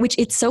do it, which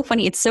it's so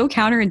funny. It's so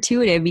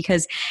counterintuitive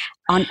because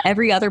on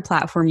every other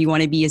platform, you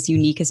want to be as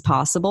unique as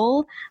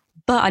possible.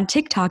 But on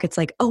TikTok, it's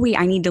like, oh, wait,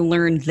 I need to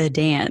learn the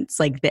dance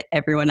like that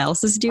everyone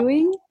else is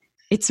doing.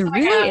 It's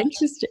really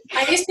interesting.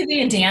 I used to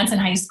be in dance in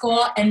high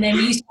school, and then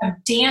we used to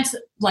have dance,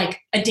 like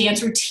a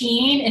dance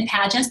routine in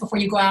pageants before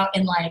you go out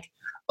in like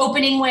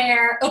opening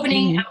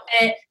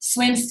outfit,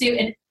 swimsuit,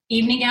 and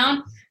evening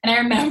gown. And I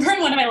remember in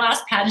one of my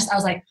last pageants, I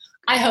was like,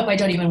 I hope I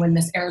don't even win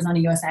Miss Arizona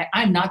USA.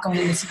 I'm not going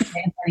to Miss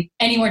USA and learning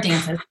any more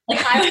dances. Like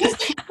I was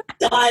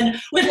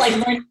done with like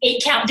learning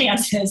 8 count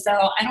dances. So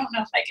I don't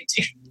know if I could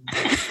do.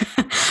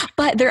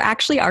 But there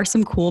actually are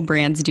some cool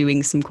brands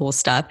doing some cool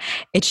stuff.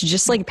 It's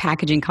just like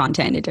packaging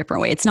content in a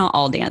different way. It's not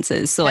all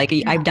dances. So like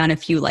I've done a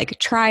few like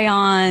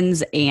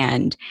try-ons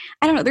and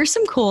I don't know, there's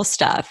some cool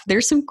stuff.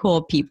 There's some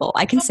cool people.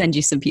 I can send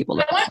you some people.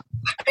 I wonder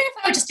if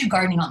I would just do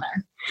gardening on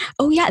there.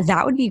 Oh yeah,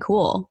 that would be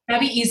cool.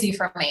 That'd be easy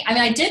for me. I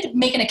mean, I did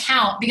make an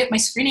account because my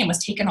screen name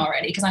was taken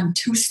already because I'm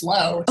too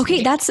slow.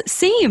 Okay, that's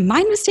same.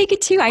 Mine was taken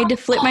too. I had to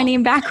flip my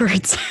name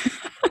backwards.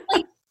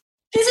 Like,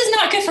 this is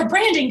not good for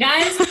branding,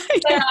 guys. But,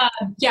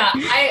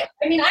 I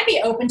mean, I'd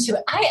be open to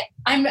it.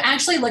 I'm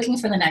actually looking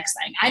for the next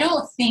thing. I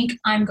don't think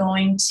I'm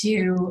going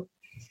to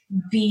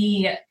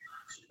be, I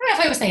don't know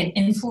if I would say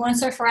an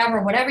influencer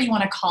forever, whatever you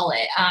want to call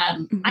it.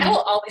 I will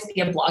always be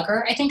a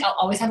blogger. I think I'll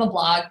always have a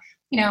blog.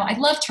 You know, I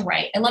love to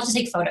write. I love to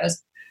take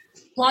photos.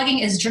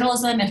 Blogging is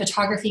journalism and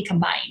photography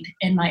combined,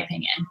 in my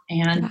opinion.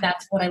 And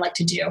that's what I like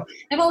to do.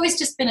 I've always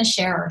just been a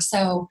sharer.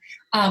 So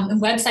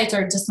websites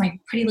are just my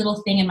pretty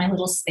little thing in my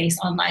little space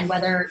online,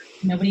 whether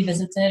nobody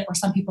visits it or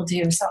some people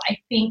do. So I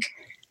think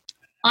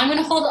I'm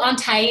going to hold on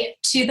tight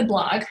to the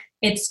blog.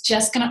 It's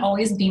just going to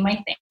always be my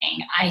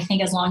thing. I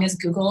think as long as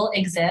Google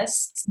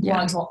exists,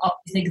 blogs will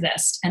always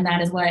exist. And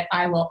that is what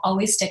I will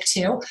always stick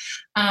to.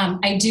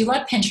 I do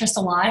love Pinterest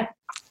a lot.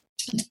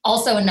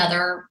 Also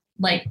another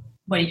like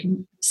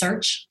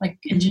search, like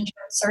engine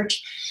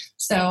search.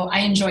 So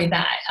I enjoy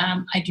that.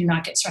 I do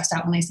not get stressed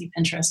out when I see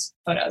Pinterest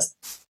photos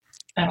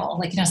at all.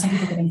 Like, you know, some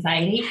people get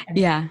anxiety.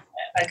 I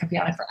could be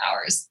on it for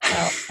hours.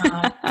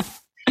 So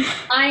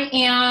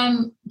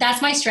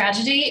that's my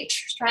strategy.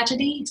 But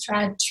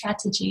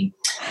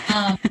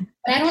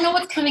I don't know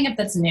what's coming up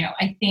that's new.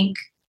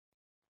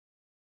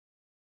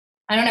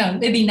 I don't know.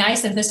 It'd be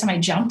nice if this time I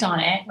jumped on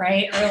it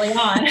right early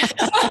on.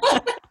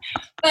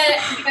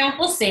 But, you know,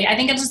 we'll see. I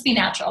think it'll just be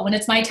natural. When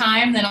it's my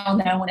time, then I'll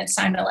know when it's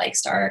time to like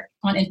start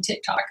on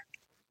TikTok.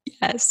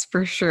 Yes,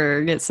 for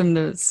sure. Get some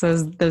of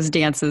those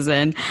dances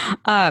in.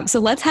 So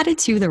let's head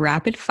into the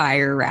rapid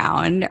fire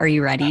round. Are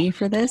you ready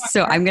for this?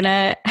 So I'm going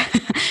to,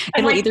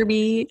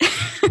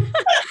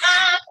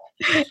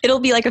 it'll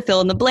be like a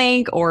fill in the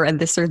blank or a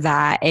this or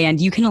that.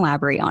 And you can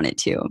elaborate on it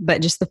too,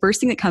 but just the first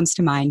thing that comes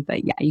to mind,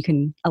 but yeah, you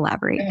can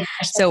elaborate.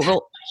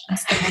 So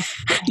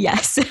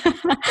yes.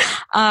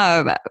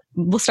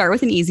 We'll start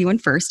with an easy one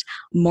first.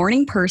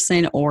 Morning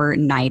person or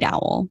night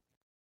owl?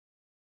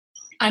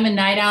 I'm a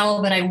night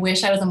owl, but I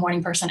wish I was a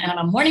morning person. And I'm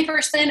a morning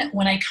person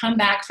when I come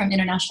back from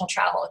international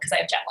travel because I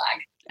have jet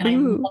lag.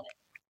 And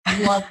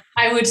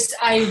I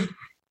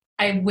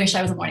wish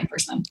I was a morning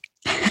person.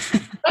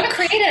 I'm a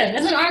creative.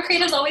 Aren't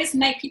creatives always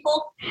night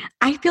people?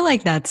 I feel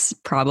like that's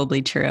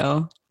probably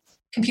true.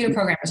 Computer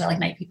programmers are like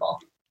night people.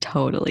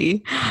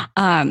 Totally.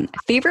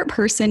 Favorite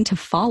person to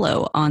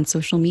follow on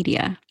social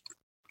media?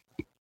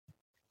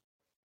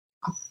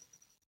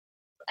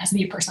 Has to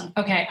be a person.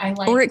 Okay.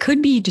 Or it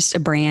could be just a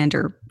brand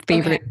or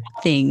favorite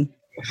thing.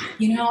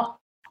 You know,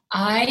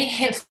 I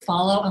hit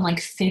follow on like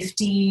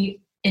 50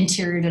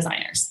 interior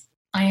designers.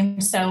 I am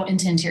so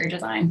into interior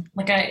design.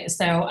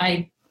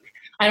 I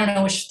don't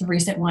know which the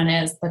recent one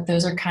is, but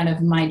those are kind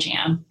of my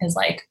jam is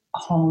like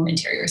home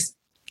interiors.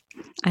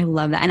 I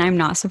love that. And I'm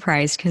not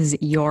surprised because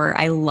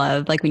I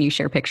love like when you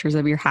share pictures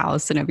of your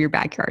house and of your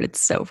backyard.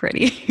 It's so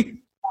pretty.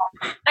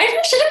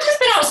 I should have just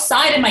been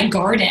outside in my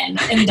garden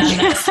and done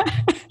this.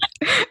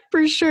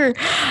 For sure.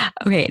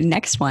 Okay,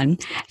 next one.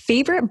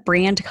 Favorite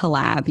brand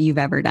collab you've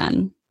ever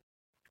done?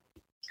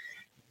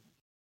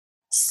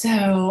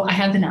 So I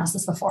have been asked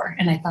this before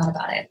and I thought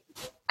about it.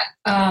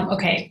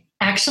 Okay.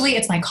 Actually,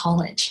 it's my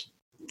college.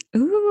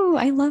 Ooh,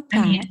 I love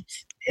that. I mean,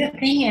 the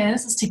thing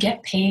is to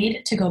get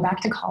paid to go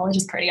back to college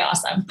is pretty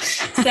awesome.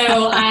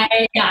 So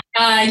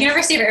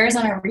University of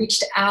Arizona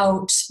reached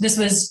out. This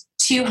was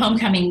 2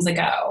 homecomings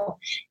ago.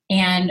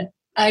 And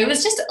I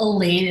was just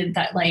elated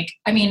that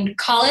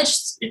college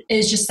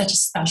is just such a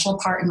special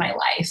part in my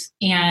life.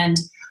 And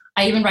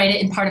I even write it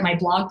in part of my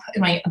blog,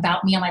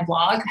 about me on my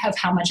blog, of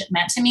how much it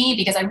meant to me,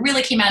 because I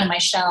really came out of my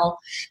shell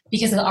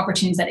because of the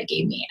opportunities that it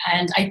gave me.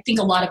 And I think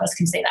a lot of us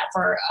can say that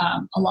for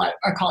a lot of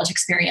our college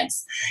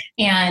experience.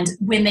 And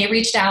when they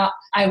reached out,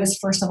 I was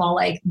first of all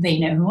like, they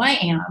know who I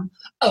am.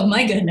 Oh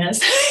my goodness.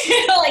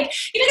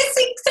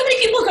 So many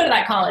people go to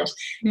that college.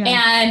 Yeah.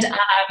 And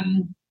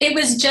it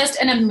was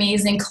just an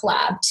amazing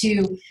collab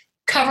to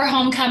cover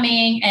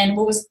homecoming. And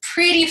what was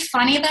pretty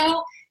funny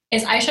though,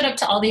 is I showed up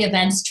to all the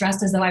events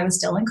dressed as though I was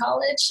still in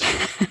college.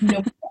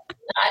 Nope.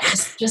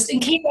 Just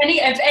in case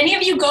if any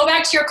of you go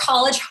back to your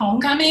college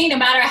homecoming, no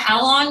matter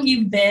how long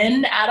you've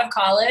been out of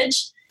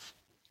college,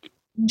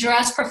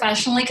 dress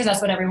professionally, because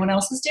that's what everyone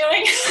else is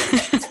doing.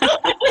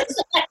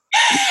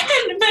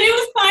 But it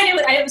was fine.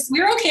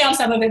 We were okay on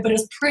some of it, but it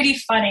was pretty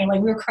funny. Like,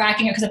 we were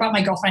cracking it because I brought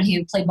my girlfriend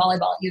who played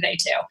volleyball at U of A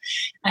too.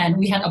 And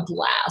we had a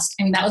blast.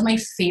 I mean, that was my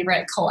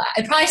favorite collab.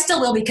 It probably still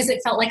will, because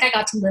it felt like I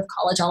got to live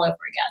college all over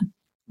again.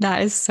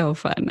 That is so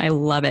fun. I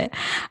love it.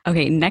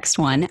 Okay, next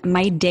one.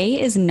 My day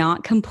is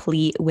not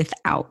complete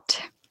without.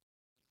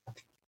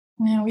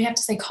 Yeah, we have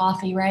to say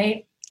coffee,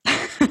 right?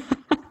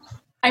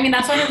 I mean,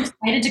 that's why I'm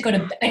excited to go to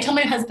bed. I tell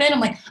my husband,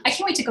 I'm like, I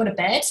can't wait to go to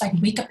bed so I can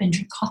wake up and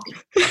drink coffee.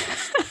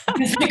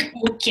 He's like,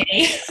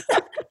 okay.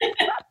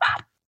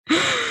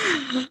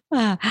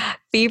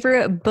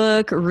 Favorite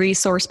book,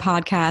 resource,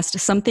 podcast,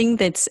 something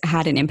that's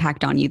had an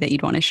impact on you that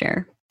you'd want to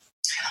share?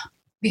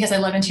 Because I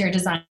love interior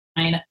design,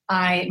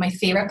 my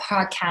favorite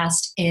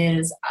podcast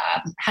is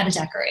How to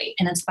Decorate,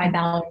 and it's by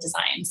Ballard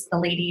Designs. The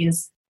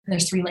ladies,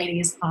 there's 3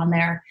 ladies on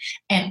there,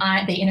 and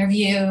they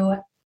interview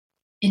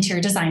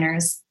interior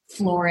designers,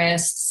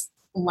 florists,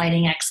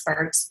 lighting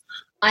experts.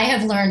 I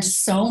have learned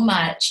so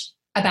much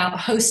about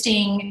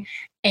hosting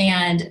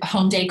and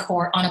home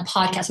decor on a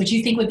podcast, which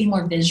you think would be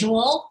more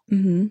visual,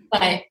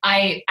 but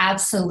I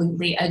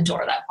absolutely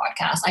adore that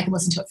podcast. I can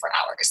listen to it for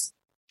hours.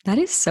 That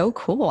is so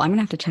cool. I'm going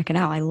to have to check it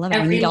out. I love it.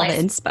 I need all the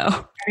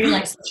inspo. Every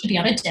light should be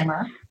on a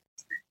dimmer.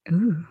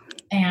 Ooh.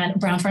 And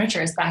brown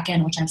furniture is back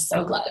in, which I'm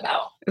so glad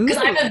about. Because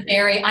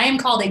I am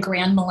called a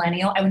grand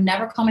millennial. I would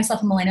never call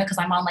myself a millennial because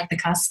I'm on like the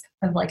cusp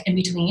of like in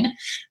between.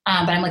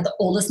 But I'm like the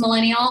oldest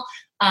millennial.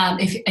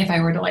 If I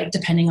were to like,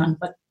 depending on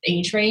what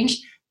age range.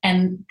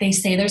 And they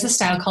say there's a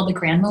style called the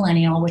grand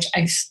millennial, which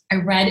I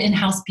read in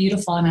House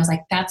Beautiful. And I was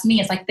like, that's me.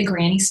 It's like the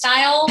granny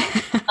style,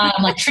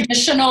 like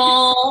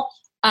traditional,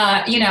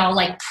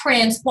 like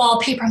prints,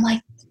 wallpaper. I'm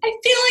like, I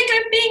feel like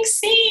I'm being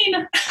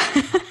seen.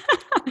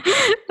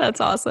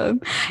 That's awesome.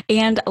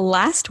 And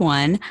last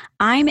one,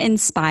 I'm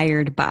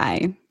inspired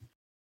by.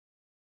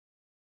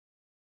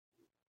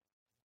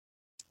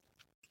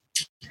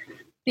 I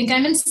think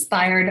I'm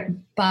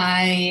inspired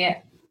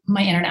by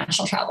my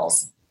international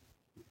travels.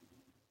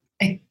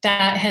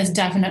 That has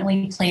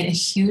definitely played a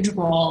huge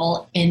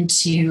role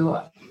into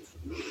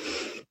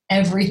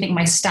everything,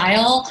 my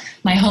style,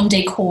 my home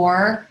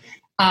decor,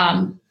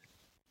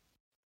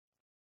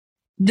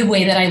 the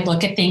way that I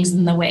look at things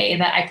and the way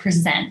that I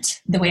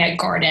present, the way I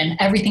garden.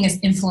 Everything is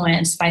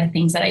influenced by the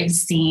things that I've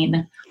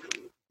seen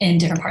in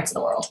different parts of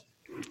the world.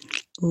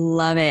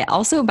 Love it.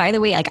 Also, by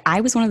the way, like,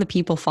 I was one of the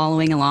people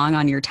following along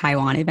on your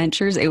Taiwan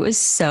adventures. It was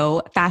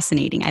so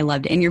fascinating. I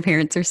loved it. And your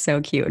parents are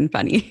so cute and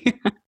funny.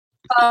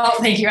 Oh,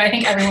 thank you. I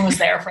think everyone was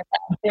there for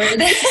that.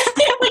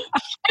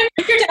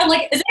 I'm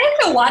like, is anyone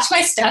going to watch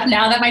my stuff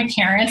now that my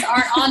parents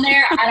aren't on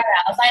there? I don't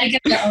know. I had to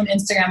get their own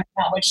Instagram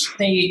account, which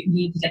they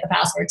need to get the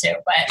password to.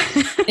 But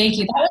thank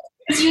you. That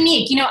was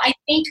unique. I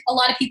think a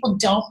lot of people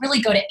don't really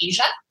go to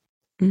Asia.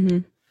 Mm-hmm.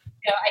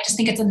 I just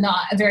think it's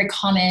not a very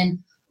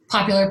common,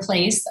 popular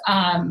place,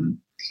 and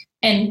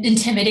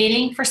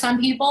intimidating for some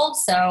people.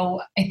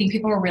 So I think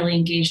people are really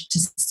engaged to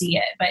see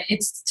it. But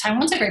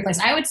Taiwan's a great place.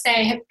 I would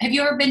say, have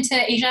you ever been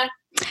to Asia?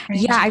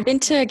 Yeah, I've been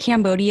to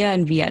Cambodia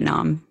and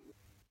Vietnam.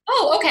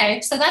 Oh,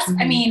 okay. So that's,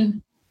 I've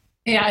been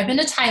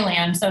to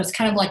Thailand. So it's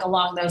kind of like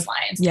along those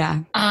lines.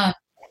 Yeah. I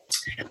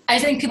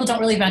think people don't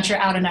really venture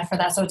out enough for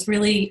that. So it's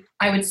really,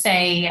 I would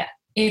say,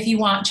 if you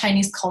want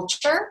Chinese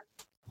culture,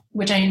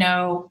 which I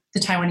know the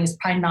Taiwanese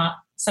probably not,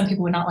 some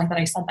people would not like that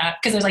I said that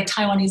because there's like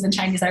Taiwanese and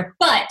Chinese there,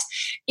 but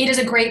it is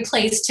a great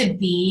place to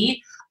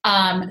be,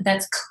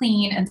 that's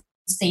clean and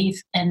safe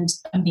and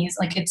amazing.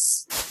 Like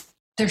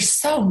they're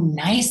so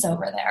nice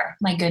over there.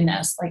 My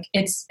goodness. Like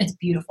it's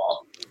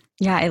beautiful.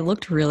 Yeah, it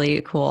looked really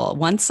cool.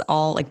 Once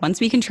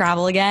we can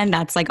travel again,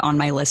 that's like on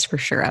my list for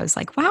sure. I was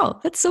like,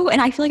 wow, that's so,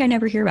 and I feel like I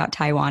never hear about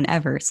Taiwan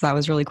ever. So that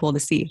was really cool to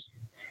see.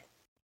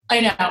 I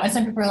know. And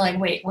some people are like,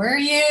 wait, where are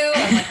you?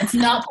 I'm like, it's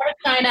not part of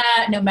China.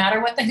 No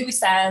matter what the WHO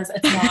says,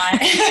 it's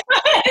not.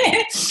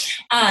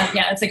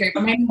 Yeah, it's a great,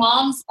 but my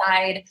mom's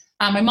side,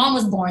 my mom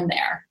was born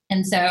there.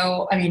 And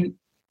so, I've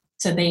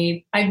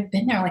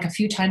been there like a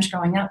few times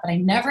growing up, but I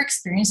never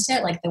experienced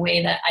it like the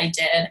way that I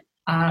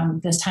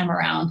did this time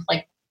around,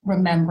 like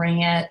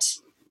remembering it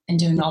and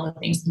doing all the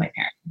things with my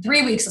parents.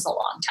 3 weeks is a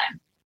long time.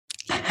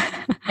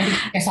 I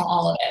think I saw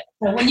all of it.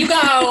 So when you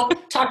go,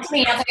 talk to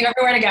me. I'll tell you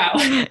everywhere to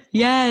go.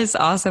 Yes.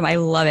 Awesome. I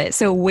love it.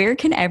 So where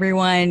can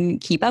everyone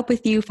keep up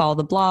with you? Follow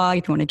the blog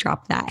if you want to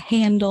drop that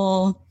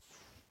handle.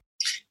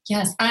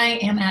 Yes, I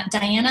am at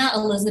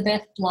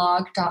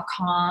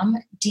DianaElizabethBlog.com,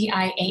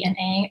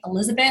 DIANA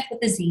Elizabeth with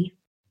a Z,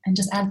 and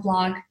just add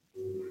blog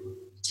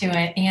to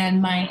it.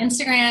 And my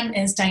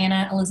Instagram is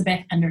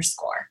DianaElizabeth_.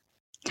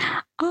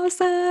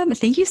 Awesome.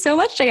 Thank you so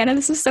much, Diana.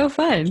 This was so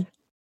fun.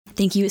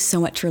 Thank you so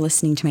much for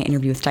listening to my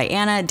interview with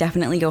Diana.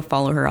 Definitely go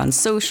follow her on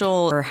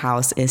social. Her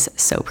house is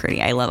so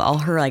pretty. I love all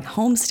her like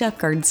home stuff,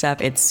 garden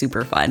stuff. It's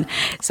super fun.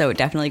 So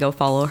definitely go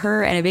follow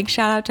her, and a big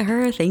shout out to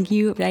her. Thank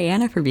you,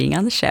 Diana, for being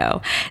on the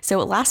show. So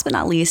last but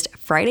not least,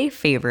 Friday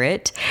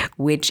favorite,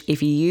 which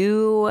if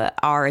you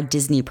are a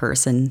Disney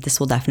person, this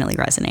will definitely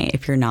resonate.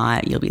 If you're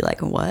not, you'll be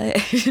like, what?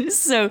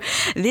 So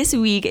this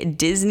week,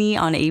 Disney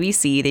on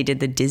ABC, they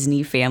did the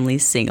Disney Family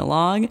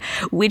Sing-Along,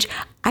 which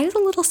I was a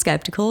little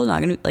skeptical,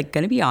 not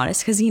gonna be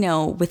honest, because, you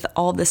know, with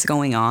all this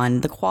going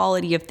on, the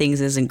quality of things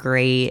isn't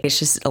great. It's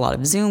just a lot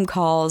of Zoom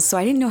calls. So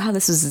I didn't know how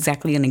this was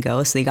exactly going to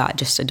go. So they got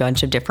just a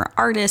bunch of different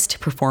artists to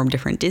perform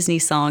different Disney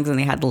songs, and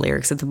they had the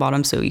lyrics at the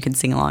bottom so you could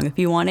sing along if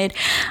you wanted.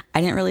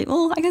 I didn't really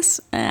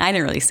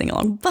sing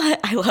along,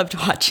 but I loved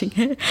watching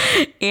it.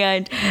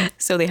 And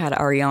so they had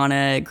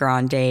Ariana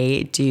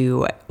Grande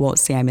do Won't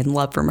Say I'm in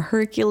Love from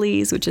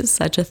Hercules, which is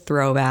such a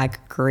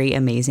throwback, great,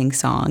 amazing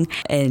song.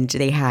 And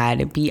they had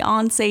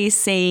Beyonce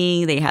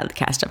sing, they had the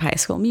cast of High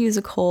School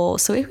Musical.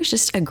 So it was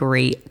just a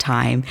great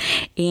time,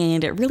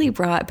 and it really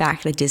brought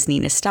back the Disney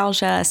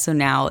nostalgia. So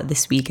now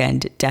this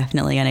weekend,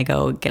 definitely gonna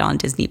go get on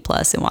Disney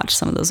Plus and watch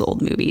some of those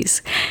old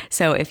movies.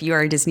 So if you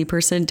are a Disney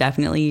person,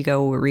 definitely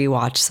go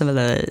rewatch some of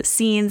the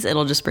scenes.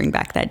 It'll just bring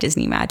back that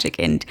Disney magic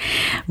and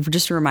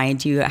just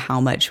remind you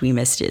how much we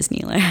miss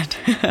Disneyland.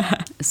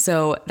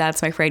 So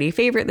that's my Friday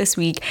favorite this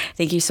week.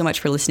 Thank you so much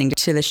for listening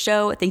to the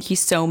show. Thank you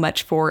so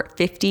much for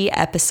 50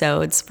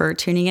 episodes, for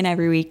tuning in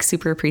every week.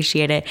 Super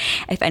appreciate it.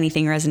 If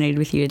anything resonated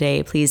with you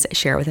today, please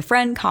share it with a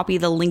friend, copy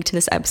the link to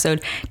this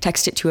episode,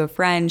 text it to a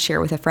friend, share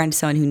it with a friend,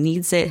 someone who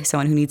needs it,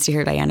 someone who needs to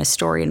hear Diana's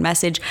story and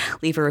message.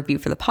 Leave a review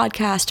for the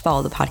podcast,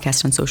 follow the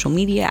podcast on social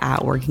media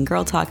at Working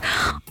Girl Talk,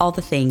 all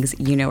the things.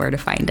 You know where to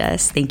find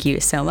us. Thank you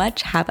so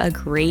much. Have a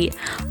great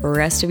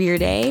rest of your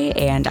day,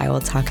 and I will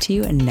talk to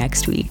you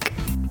next week.